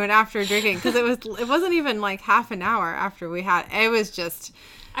soon after drinking because it wasn't even like half an hour after it was just.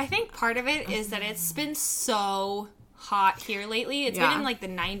 I think part of it is that it's been so hot here lately. It's been in like the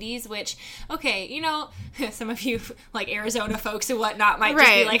 90s, which, okay, some of you like Arizona folks and whatnot might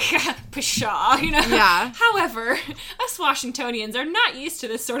just be like, pshaw, Yeah. However, us Washingtonians are not used to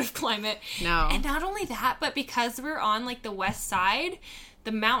this sort of climate. No. And not only that, but because we're on like the west side,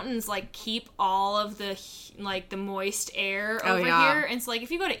 the mountains like keep all of the like the moist air over here, and so like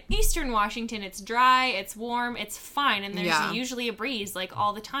if you go to eastern Washington, it's dry, it's warm, it's fine, and there's usually a breeze like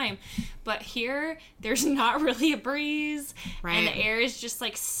all the time. But here there's not really a breeze, and the air is just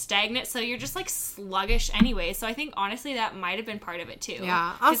like stagnant, so you're just like sluggish anyway. So I think honestly that might have been part of it too.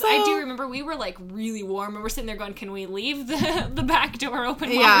 Yeah, because I do remember we were like really warm, and we're sitting there going, "Can we leave the back door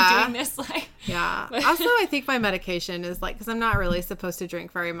open while we're doing this?" Like, yeah. Also, I think my medication is like, because I'm not really supposed to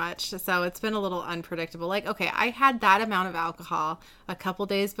drink very much, so it's been a little unpredictable. Like, okay, I had that amount of alcohol a couple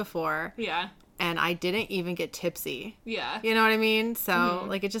days before. Yeah. And I didn't even get tipsy. Yeah. You know what I mean? So,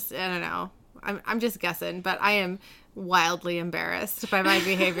 like, it just, I don't know. I'm just guessing, but I am wildly embarrassed by my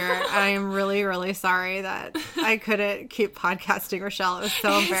behavior. I am really, really sorry that I couldn't keep podcasting, Rochelle. It was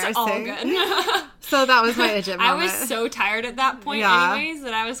so embarrassing. It's all good. So that was my idjit moment. I was so tired at that point anyways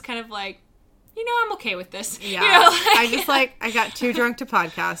that I was kind of like, I'm okay with this. Yeah. I got too drunk to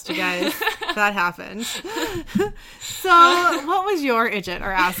podcast, you guys. That happened. So, what was your idjit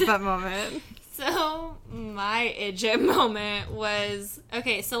or ass butt moment? So, my idjit moment was...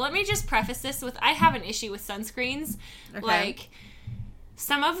 Okay, so let me just preface this with... I have an issue with sunscreens. Okay. Like,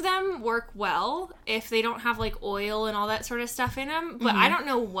 some of them work well if they don't have, like, oil and all that sort of stuff in them. But I don't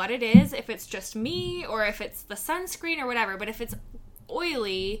know what it is, if it's just me or if it's the sunscreen or whatever. But if it's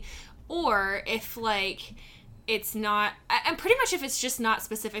oily... Or if, like, it's not, and pretty much if it's just not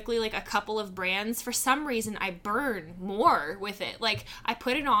specifically like a couple of brands, for some reason I burn more with it. Like I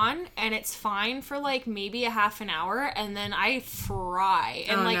put it on and it's fine for like maybe a half an hour, and then I fry,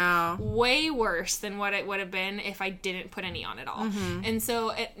 and way worse than what it would have been if I didn't put any on at all. And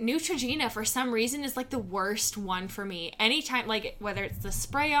so Neutrogena for some reason is like the worst one for me. Anytime, like whether it's the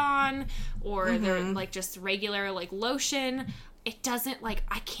spray on or they're like just regular like lotion, it doesn't, like,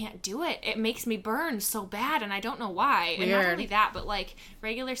 I can't do it. It makes me burn so bad, and I don't know why. Weird. And not only that, but, like,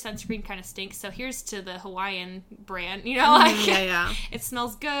 regular sunscreen kind of stinks. So here's to the Hawaiian brand, you know, like, it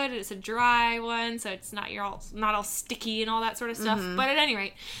smells good. It's a dry one, so it's not not all sticky and all that sort of stuff. But at any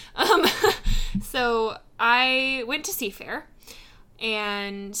rate, so I went to Seafair,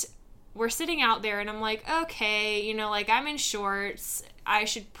 and we're sitting out there, and I'm like, okay, you know, like, I'm in shorts. I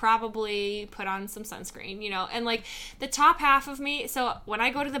should probably put on some sunscreen, you know, and like the top half of me. So when I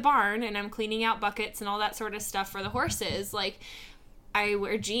go to the barn and I'm cleaning out buckets and all that sort of stuff for the horses, like I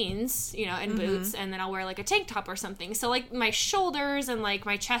wear jeans, you know, and boots, and then I'll wear like a tank top or something. So like my shoulders and like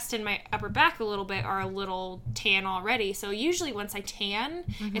my chest and my upper back a little bit are a little tan already. So usually once I tan,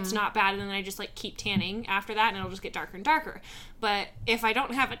 it's not bad. And then I just like keep tanning after that, and it'll just get darker and darker. But if I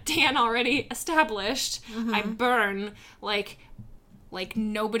don't have a tan already established, I burn like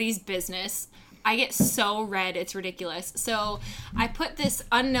nobody's business. I get so red, it's ridiculous. So I put this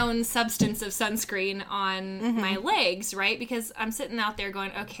unknown substance of sunscreen on my legs, right? Because I'm sitting out there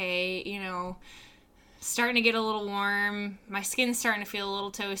going, okay, you know, starting to get a little warm. My skin's starting to feel a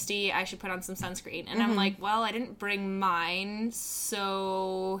little toasty. I should put on some sunscreen. And I'm like, well, I didn't bring mine,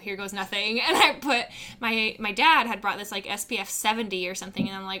 so here goes nothing. And I put, my dad had brought this like SPF 70 or something.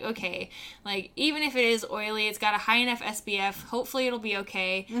 And I'm like, okay, like even if it is oily, it's got a high enough SPF. Hopefully it'll be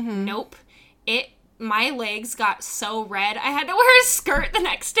okay. Nope. My legs got so red, I had to wear a skirt the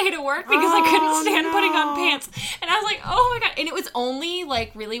next day to work because I couldn't stand putting on pants. And I was like, oh my God. And it was only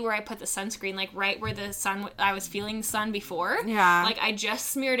like really where I put the sunscreen, like right where the sun, I was feeling sun before. Yeah. Like I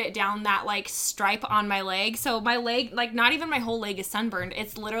just smeared it down that like stripe on my leg. So my leg, like not even my whole leg is sunburned.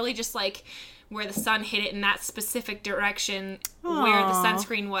 It's literally just like where the sun hit it in that specific direction where the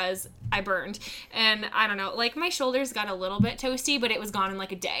sunscreen was, I burned. And I don't know, like my shoulders got a little bit toasty, but it was gone in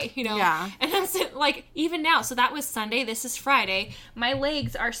like a day, you know? Yeah. And I'm like, even now, so that was Sunday, this is Friday, my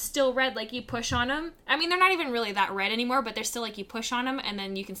legs are still red, like you push on them. I mean, they're not even really that red anymore, but they're still like you push on them, and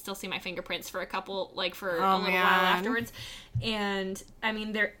then you can still see my fingerprints for a couple, like for a little while afterwards. And I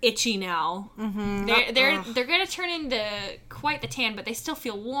mean, they're itchy now. They're gonna turn into quite the tan, but they still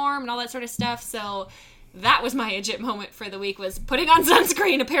feel warm and all that sort of stuff. So that was my legit moment for the week, was putting on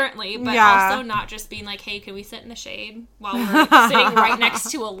sunscreen apparently, but also not just being like, hey, can we sit in the shade while we're sitting right next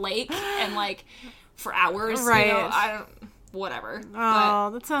to a lake and like for hours, right? You know, whatever. Oh,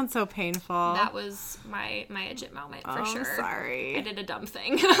 that sounds so painful. That was my legit moment for sure. Sorry, I did a dumb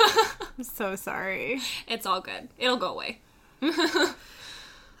thing. I'm so sorry. It's all good. It'll go away.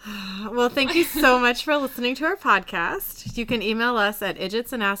 Well, thank you so much for listening to our podcast. You can email us at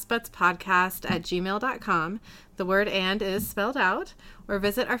idgetsandaspetspodcast@gmail.com. The word "and" is spelled out. Or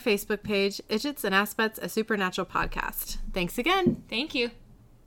visit our Facebook page, Idgets and Aspets, a Supernatural Podcast. Thanks again. Thank you.